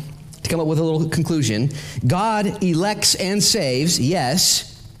mind to come up with a little conclusion. God elects and saves,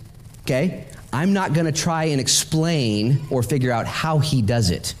 yes. Okay? I'm not going to try and explain or figure out how he does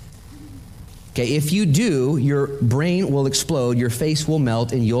it. Okay, if you do, your brain will explode, your face will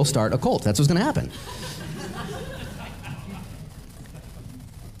melt, and you'll start a cult. That's what's going to happen.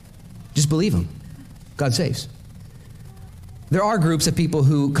 Just believe him. God saves. There are groups of people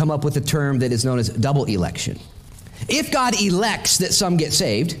who come up with a term that is known as double election. If God elects that some get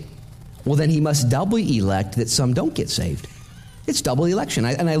saved, well, then he must double elect that some don't get saved. It's double election.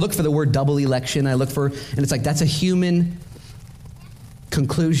 I look for the word double election. And it's like that's a human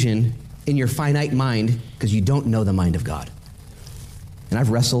conclusion in your finite mind because you don't know the mind of God. And I've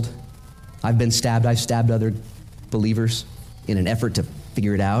wrestled. I've been stabbed. I've stabbed other believers in an effort to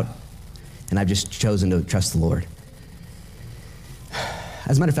figure it out. And I've just chosen to trust the Lord.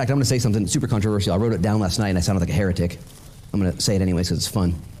 As a matter of fact, I'm going to say something super controversial. I wrote it down last night and I sounded like a heretic. I'm going to say it anyways because it's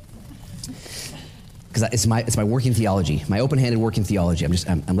fun. Because it's my working theology, my open-handed working theology.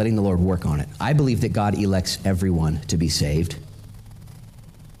 I'm letting the Lord work on it. I believe that God elects everyone to be saved.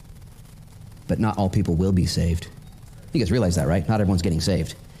 But not all people will be saved. You guys realize that, right? Not everyone's getting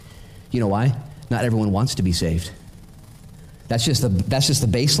saved. You know why? Not everyone wants to be saved. That's just the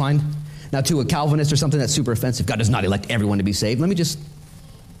baseline. Now, to a Calvinist or something that's super offensive, God does not elect everyone to be saved. Let me just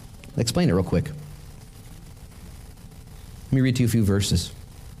explain it real quick. Let me read to you a few verses.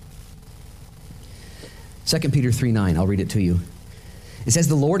 2 Peter 3:9, I'll read it to you. It says,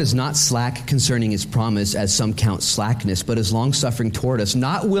 the Lord is not slack concerning his promise, as some count slackness, but is long-suffering toward us,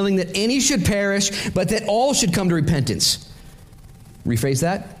 not willing that any should perish, but that all should come to repentance. Rephrase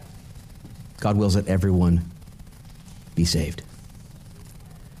that. God wills that everyone be saved.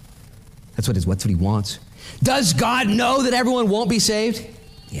 That's what he wants. Does God know that everyone won't be saved?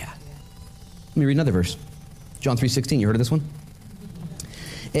 Yeah. Let me read another verse. John 3:16, you heard of this one?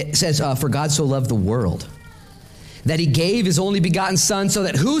 It says, for God so loved the world that he gave his only begotten son so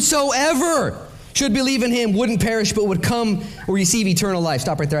that whosoever should believe in him wouldn't perish but would come or receive eternal life.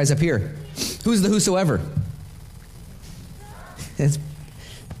 Stop right there, eyes up here. Who's the whosoever?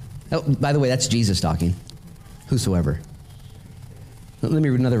 By the way, that's Jesus talking. Whosoever. Let me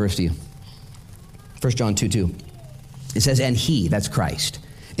read another verse to you. 1 John 2:2. It says, and he, that's Christ,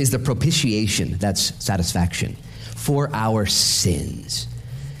 is the propitiation, that's satisfaction, for our sins.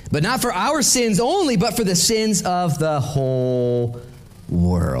 But not for our sins only, but for the sins of the whole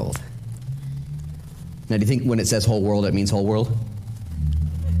world. Now, do you think when it says whole world, it means whole world?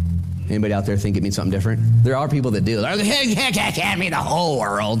 Anybody out there think it means something different? There are people that do. It can't mean the whole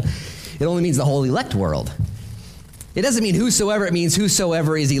world. It only means the whole elect world. It doesn't mean whosoever, it means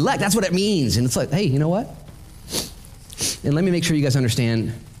whosoever is elect. That's what it means. And it's like, hey, you know what? And let me make sure you guys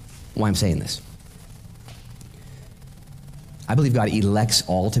understand why I'm saying this. I believe God elects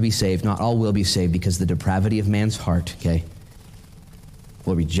all to be saved. Not all will be saved because the depravity of man's heart, okay,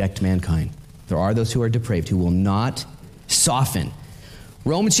 will reject mankind. There are those who are depraved who will not soften.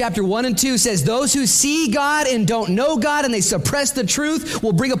 Romans chapter 1 and 2 says, those who see God and don't know God and they suppress the truth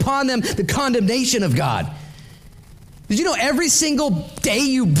will bring upon them the condemnation of God. Did you know every single day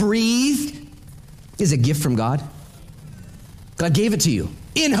you breathe is a gift from God? God gave it to you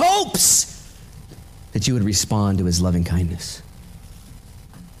in hopes that you would respond to his loving kindness.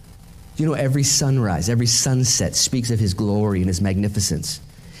 Do you know every sunrise, every sunset speaks of his glory and his magnificence?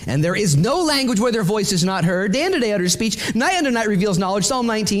 And there is no language where their voice is not heard. Day unto day utters speech. Night unto night reveals knowledge. Psalm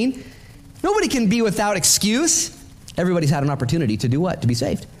 19. Nobody can be without excuse. Everybody's had an opportunity to do what? To be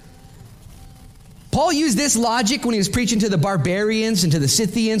saved. Paul used this logic when he was preaching to the barbarians and to the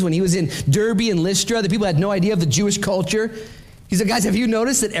Scythians, when he was in Derbe and Lystra. The people had no idea of the Jewish culture. He said, guys, have you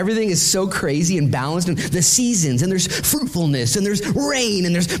noticed that everything is so crazy and balanced? And the seasons, and there's fruitfulness, and there's rain,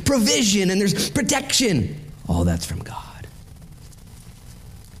 and there's provision, and there's protection. All that's from God.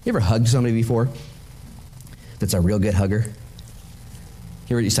 You ever hugged somebody before that's a real good hugger?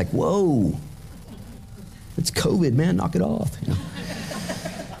 You ever just like, whoa, it's COVID, man, knock it off. You know?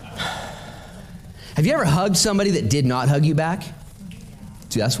 Have you ever hugged somebody that did not hug you back?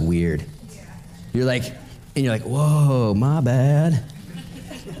 Dude, that's weird. You're like, whoa, my bad.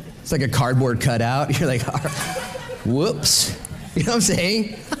 It's like a cardboard cutout. You're like, whoops. You know what I'm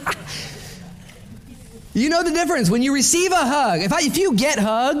saying? You know the difference. When you receive a hug, if you get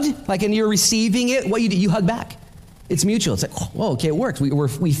hugged, like and you're receiving it, what you do, you hug back. It's mutual. It's like, whoa, okay, it works.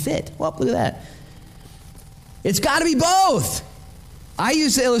 We fit. Well, look at that. It's got to be both. I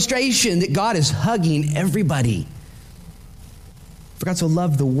use the illustration that God is hugging everybody. For God so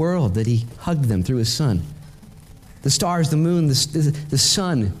loved the world that he hugged them through his son. The stars, the moon, the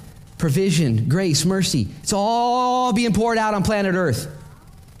sun, provision, grace, mercy. It's all being poured out on planet Earth.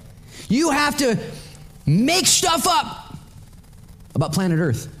 You have to make stuff up about planet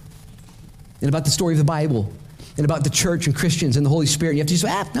Earth and about the story of the Bible and about the church and Christians and the Holy Spirit. You have to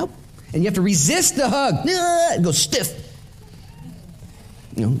just, nope. And you have to resist the hug. It goes stiff.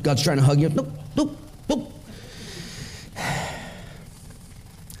 You know, God's trying to hug you. Nope, nope, nope.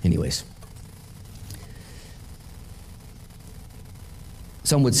 Anyways.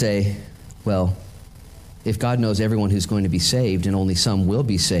 Some would say, well, if God knows everyone who's going to be saved and only some will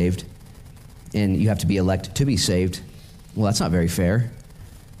be saved, and you have to be elect to be saved, well, that's not very fair.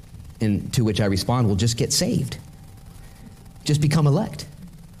 And to which I respond, well, just get saved. Just become elect.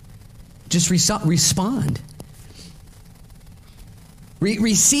 Just respond.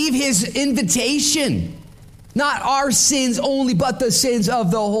 Receive his invitation. Not our sins only, but the sins of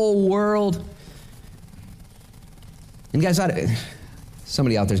the whole world. And guys,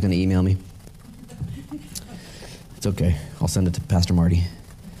 somebody out there is going to email me. It's okay. I'll send it to Pastor Marty.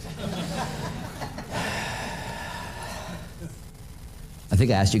 I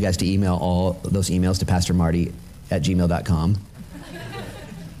think I asked you guys to email all those emails to pastormarty@gmail.com.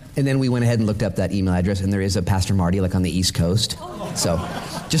 And then we went ahead and looked up that email address, and there is a Pastor Marty like on the East Coast. So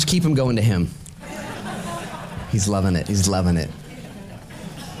just keep them going to him. He's loving it. He's loving it.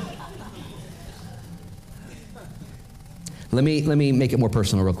 Let me make it more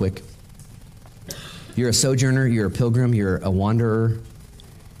personal real quick. You're a sojourner, you're a pilgrim, you're a wanderer,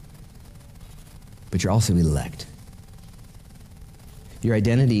 but you're also elect. Your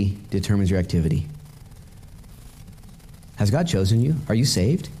identity determines your activity. Has God chosen you? Are you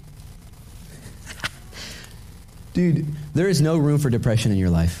saved? Dude, there is no room for depression in your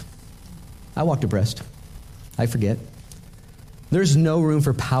life. I walk depressed. I forget. There's no room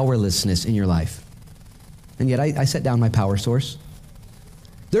for powerlessness in your life. And yet I set down my power source.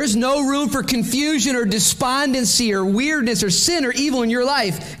 There's no room for confusion or despondency or weirdness or sin or evil in your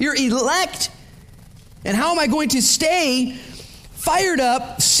life. You're elect. And how am I going to stay fired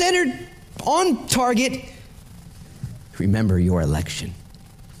up, centered, on target? Remember your election.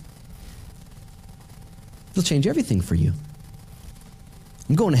 It'll change everything for you.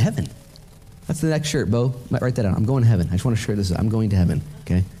 I'm going to heaven. That's the next shirt, Bo. Write that down. I'm going to heaven. I just want to share this. I'm going to heaven,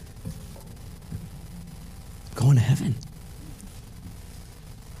 okay? Going to heaven.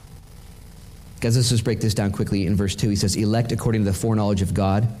 Guys, let's just break this down quickly. In verse 2, he says, elect according to the foreknowledge of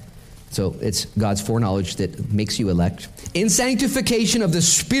God. So it's God's foreknowledge that makes you elect. In sanctification of the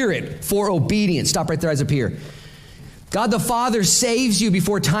Spirit for obedience. Stop right there, eyes up here. God the Father saves you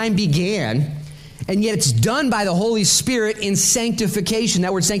before time began, and yet it's done by the Holy Spirit in sanctification.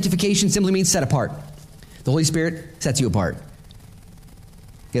 That word sanctification simply means set apart. The Holy Spirit sets you apart. You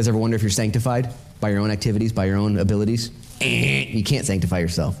guys ever wonder if you're sanctified by your own activities, by your own abilities? You can't sanctify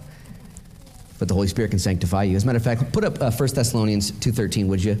yourself. But the Holy Spirit can sanctify you. As a matter of fact, put up 1 Thessalonians 2:13,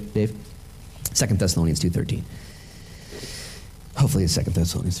 would you, Dave? 2 Thessalonians 2:13. Hopefully it's 2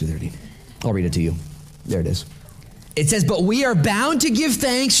 Thessalonians 2:13. I'll read it to you. There it is. It says, but we are bound to give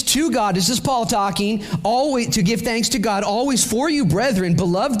thanks to God. This is Paul talking. Always to give thanks to God, always for you, brethren,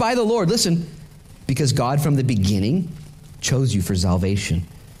 beloved by the Lord. Listen, because God from the beginning chose you for salvation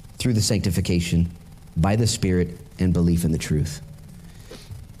through the sanctification by the Spirit and belief in the truth.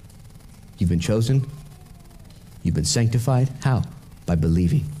 You've been chosen. You've been sanctified. How? By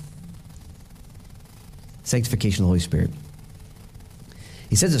believing. Sanctification of the Holy Spirit.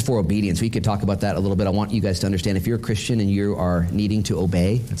 He says it's for obedience. We could talk about that a little bit. I want you guys to understand if you're a Christian and you are needing to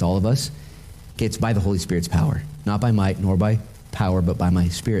obey, that's all of us, okay, it's by the Holy Spirit's power. Not by might nor by power, but by my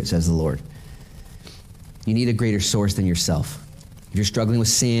Spirit, says the Lord. You need a greater source than yourself. If you're struggling with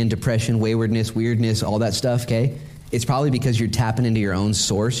sin, depression, waywardness, weirdness, all that stuff, okay, it's probably because you're tapping into your own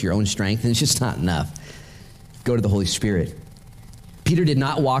source, your own strength, and it's just not enough. Go to the Holy Spirit. Peter did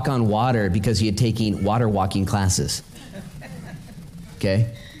not walk on water because he had taken water walking classes.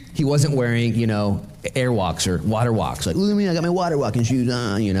 Okay? He wasn't wearing, airwalks or water walks. Like, look at me, I got my water walking shoes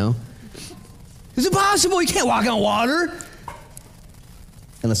on, It's impossible. You can't walk on water.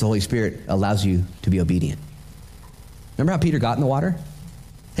 Unless the Holy Spirit allows you to be obedient. Remember how Peter got in the water?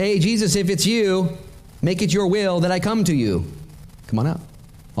 Hey, Jesus, if it's you, make it your will that I come to you. Come on out.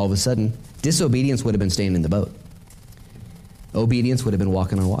 All of a sudden, disobedience would have been staying in the boat. Obedience would have been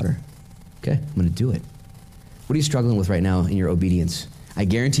walking on water. Okay, I'm going to do it. What are you struggling with right now in your obedience? I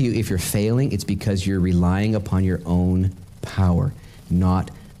guarantee you if you're failing, it's because you're relying upon your own power,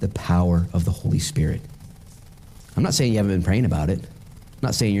 not the power of the Holy Spirit. I'm not saying you haven't been praying about it. I'm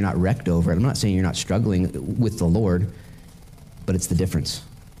not saying you're not wrecked over it. I'm not saying you're not struggling with the Lord, but it's the difference.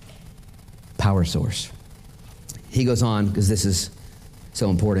 Power source. He goes on, because this is so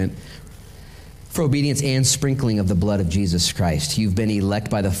important. For obedience and sprinkling of the blood of Jesus Christ. You've been elect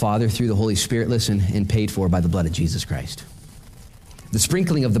by the Father through the Holy Spirit, listen, and paid for by the blood of Jesus Christ. The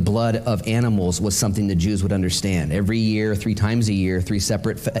sprinkling of the blood of animals was something the Jews would understand. Every year, 3 times a year, 3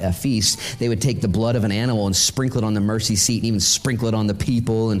 separate feasts, they would take the blood of an animal and sprinkle it on the mercy seat and even sprinkle it on the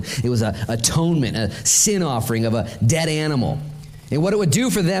people. And it was an atonement, a sin offering of a dead animal. And what it would do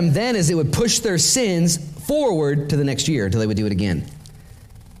for them then is it would push their sins forward to the next year until they would do it again.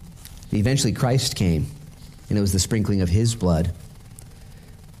 Eventually Christ came, and it was the sprinkling of his blood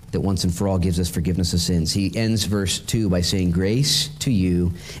that once and for all gives us forgiveness of sins. He ends verse 2 by saying, grace to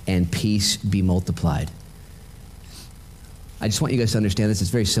you and peace be multiplied. I just want you guys to understand this. It's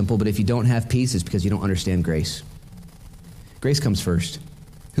very simple, but if you don't have peace, it's because you don't understand grace. Grace comes first.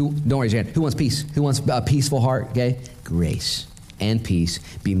 Don't raise your hand. Who wants peace? Who wants a peaceful heart? Okay? Grace and peace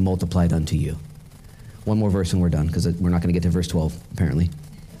be multiplied unto you. One more verse and we're done, because we're not going to get to verse 12, apparently.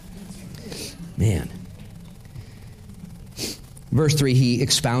 Man. Verse 3, he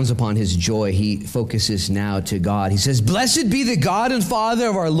expounds upon his joy. He focuses now to God. He says, blessed be the God and Father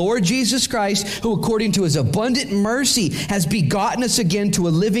of our Lord Jesus Christ, who according to his abundant mercy has begotten us again to a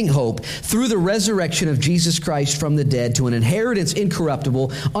living hope through the resurrection of Jesus Christ from the dead, to an inheritance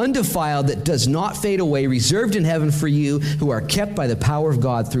incorruptible, undefiled, that does not fade away, reserved in heaven for you who are kept by the power of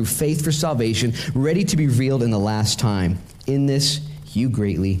God through faith for salvation, ready to be revealed in the last time. In this you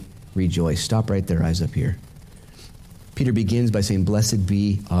greatly rejoice. Stop right there, eyes up here. Peter begins by saying, blessed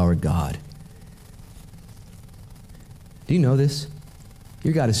be our God. Do you know this?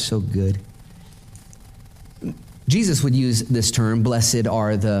 Your God is so good. Jesus would use this term, blessed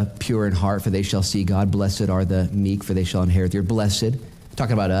are the pure in heart, for they shall see God. Blessed are the meek, for they shall inherit the earth. Blessed,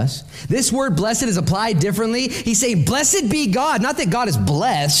 talking about us. This word blessed is applied differently. He's saying, blessed be God. Not that God is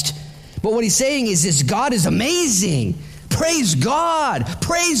blessed, but what he's saying is this God is amazing. Praise God.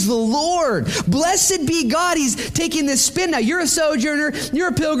 Praise the Lord. Blessed be God. He's taking this spin. Now, you're a sojourner. You're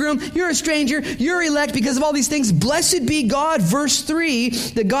a pilgrim. You're a stranger. You're elect because of all these things. Blessed be God. Verse 3,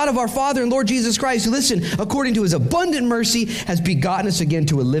 the God of our Father and Lord Jesus Christ, who, listen, according to his abundant mercy, has begotten us again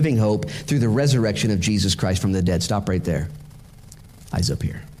to a living hope through the resurrection of Jesus Christ from the dead. Stop right there. Eyes up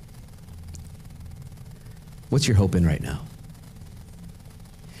here. What's your hope in right now?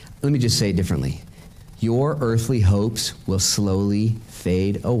 Let me just say it differently. Your earthly hopes will slowly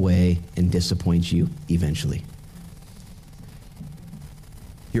fade away and disappoint you eventually.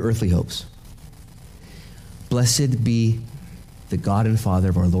 Your earthly hopes. Blessed be the God and Father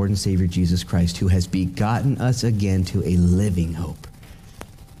of our Lord and Savior Jesus Christ, who has begotten us again to a living hope.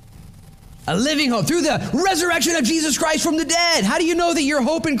 A living hope through the resurrection of Jesus Christ from the dead. How do you know that your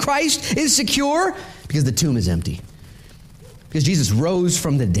hope in Christ is secure? Because the tomb is empty. Because Jesus rose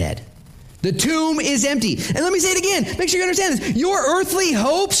from the dead. The tomb is empty. And let me say it again. Make sure you understand this. Your earthly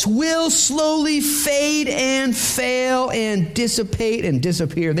hopes will slowly fade and fail and dissipate and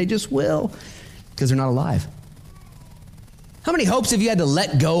disappear. They just will, because they're not alive. How many hopes have you had to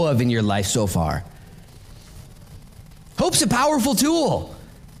let go of in your life so far? Hope's a powerful tool.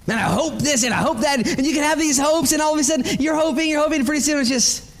 Man, I hope this and I hope that. And you can have these hopes, and all of a sudden you're hoping, and pretty soon it's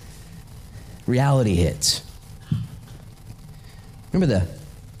just reality hits. Remember the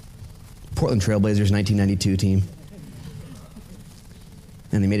Portland Trailblazers 1992 team?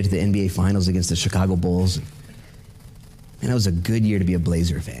 And they made it to the NBA Finals against the Chicago Bulls. And it was a good year to be a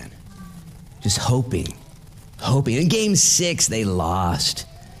Blazer fan. Just hoping hoping. In game 6, they lost.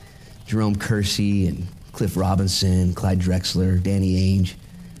 Jerome Kersey and Cliff Robinson, Clyde Drexler, Danny Ainge.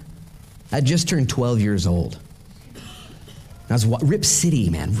 I just turned 12 years old. I was Rip City,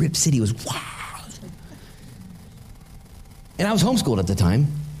 man. Rip City was wild. And I was homeschooled at the time.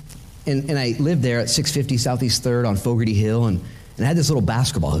 And I lived there at 650 Southeast 3rd on Fogarty Hill, and I had this little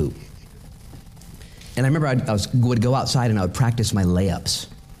basketball hoop. And I remember I would go outside and I would practice my layups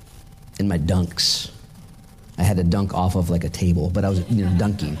and my dunks. I had to dunk off of like a table, but I was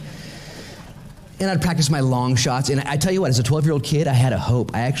dunking. And I'd practice my long shots. And I tell you what, as a 12-year-old kid, I had a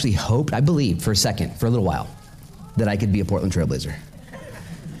hope. I actually hoped, I believed for a second, for a little while, that I could be a Portland Trailblazer.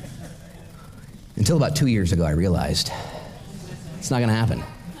 Until about 2 years ago, I realized it's not going to happen.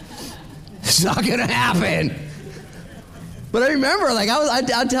 It's not going to happen. But I remember, like,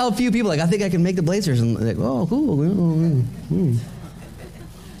 I'd tell a few people, like, I think I can make the Blazers. And they're like, oh, cool.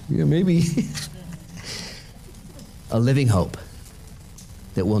 Yeah, maybe. A living hope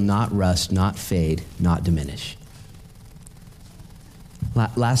that will not rust, not fade, not diminish.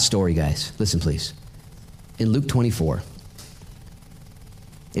 Last story, guys. Listen, please. In Luke 24,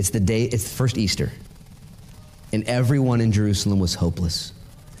 it's the first Easter, and everyone in Jerusalem was hopeless.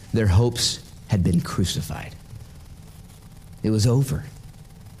 Their hopes had been crucified. It was over.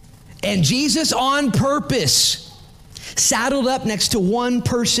 And Jesus, on purpose, saddled up next to one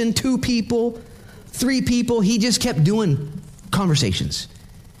person, 2 people, 3 people. He just kept doing conversations.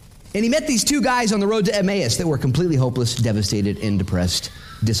 And he met these 2 guys on the road to Emmaus that were completely hopeless, devastated, and depressed,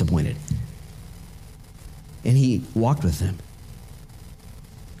 disappointed. And he walked with them.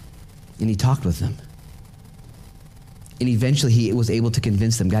 And he talked with them. And eventually he was able to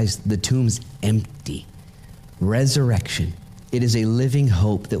convince them, guys, the tomb's empty. Resurrection. It is a living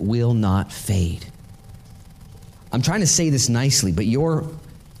hope that will not fade. I'm trying to say this nicely, but your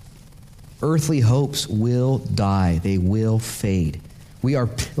earthly hopes will die. They will fade. We are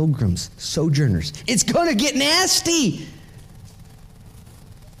pilgrims, sojourners. It's going to get nasty.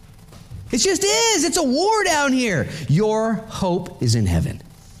 It just is. It's a war down here. Your hope is in heaven.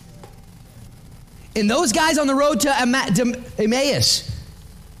 And those guys on the road to Emmaus,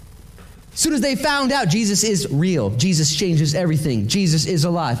 as soon as they found out Jesus is real, Jesus changes everything, Jesus is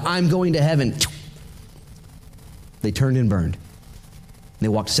alive, I'm going to heaven, they turned and burned. They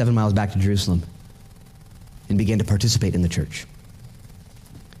walked 7 miles back to Jerusalem and began to participate in the church.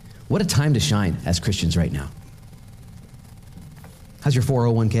 What a time to shine as Christians right now. How's your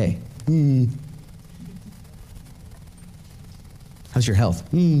 401k? How's your health?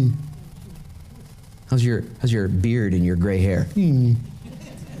 How's your beard and your gray hair?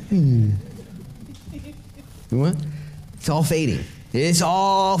 What? It's all fading. It's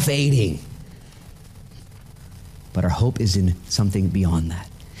all fading. But our hope is in something beyond that.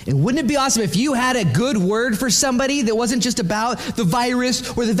 And wouldn't it be awesome if you had a good word for somebody that wasn't just about the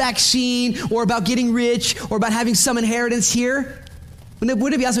virus or the vaccine or about getting rich or about having some inheritance here?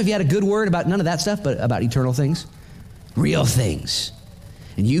 Wouldn't it be awesome if you had a good word about none of that stuff, but about eternal things? Real things.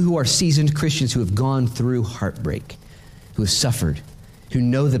 And you who are seasoned Christians who have gone through heartbreak, who have suffered, who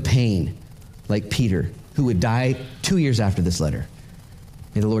know the pain, like Peter, who would die 2 years after this letter,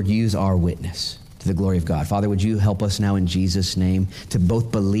 may the Lord use our witness to the glory of God. Father, would you help us now in Jesus' name to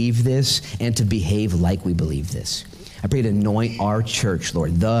both believe this and to behave like we believe this? I pray to anoint our church,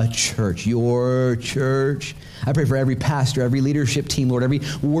 Lord, the church, your church. I pray for every pastor, every leadership team, Lord, every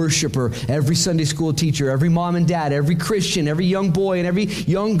worshiper, every Sunday school teacher, every mom and dad, every Christian, every young boy and every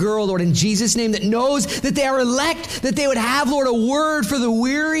young girl, Lord, in Jesus' name, that knows that they are elect, that they would have, Lord, a word for the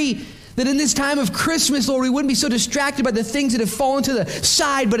weary, that in this time of Christmas, Lord, we wouldn't be so distracted by the things that have fallen to the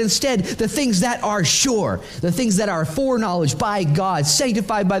side, but instead the things that are sure, the things that are foreknowledged by God,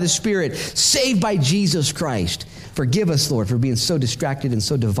 sanctified by the Spirit, saved by Jesus Christ. Forgive us, Lord, for being so distracted and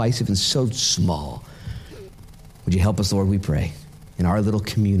so divisive and so small. Would you help us, Lord, we pray, in our little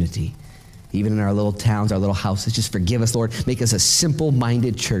community, even in our little towns, our little houses. Just forgive us, Lord. Make us a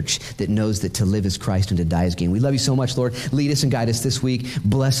simple-minded church that knows that to live is Christ and to die is gain. We love you so much, Lord. Lead us and guide us this week.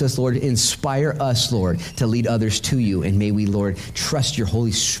 Bless us, Lord. Inspire us, Lord, to lead others to you. And may we, Lord, trust your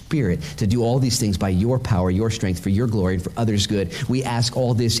Holy Spirit to do all these things by your power, your strength, for your glory, and for others' good. We ask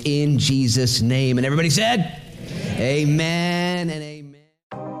all this in Jesus' name. And everybody said, amen and amen.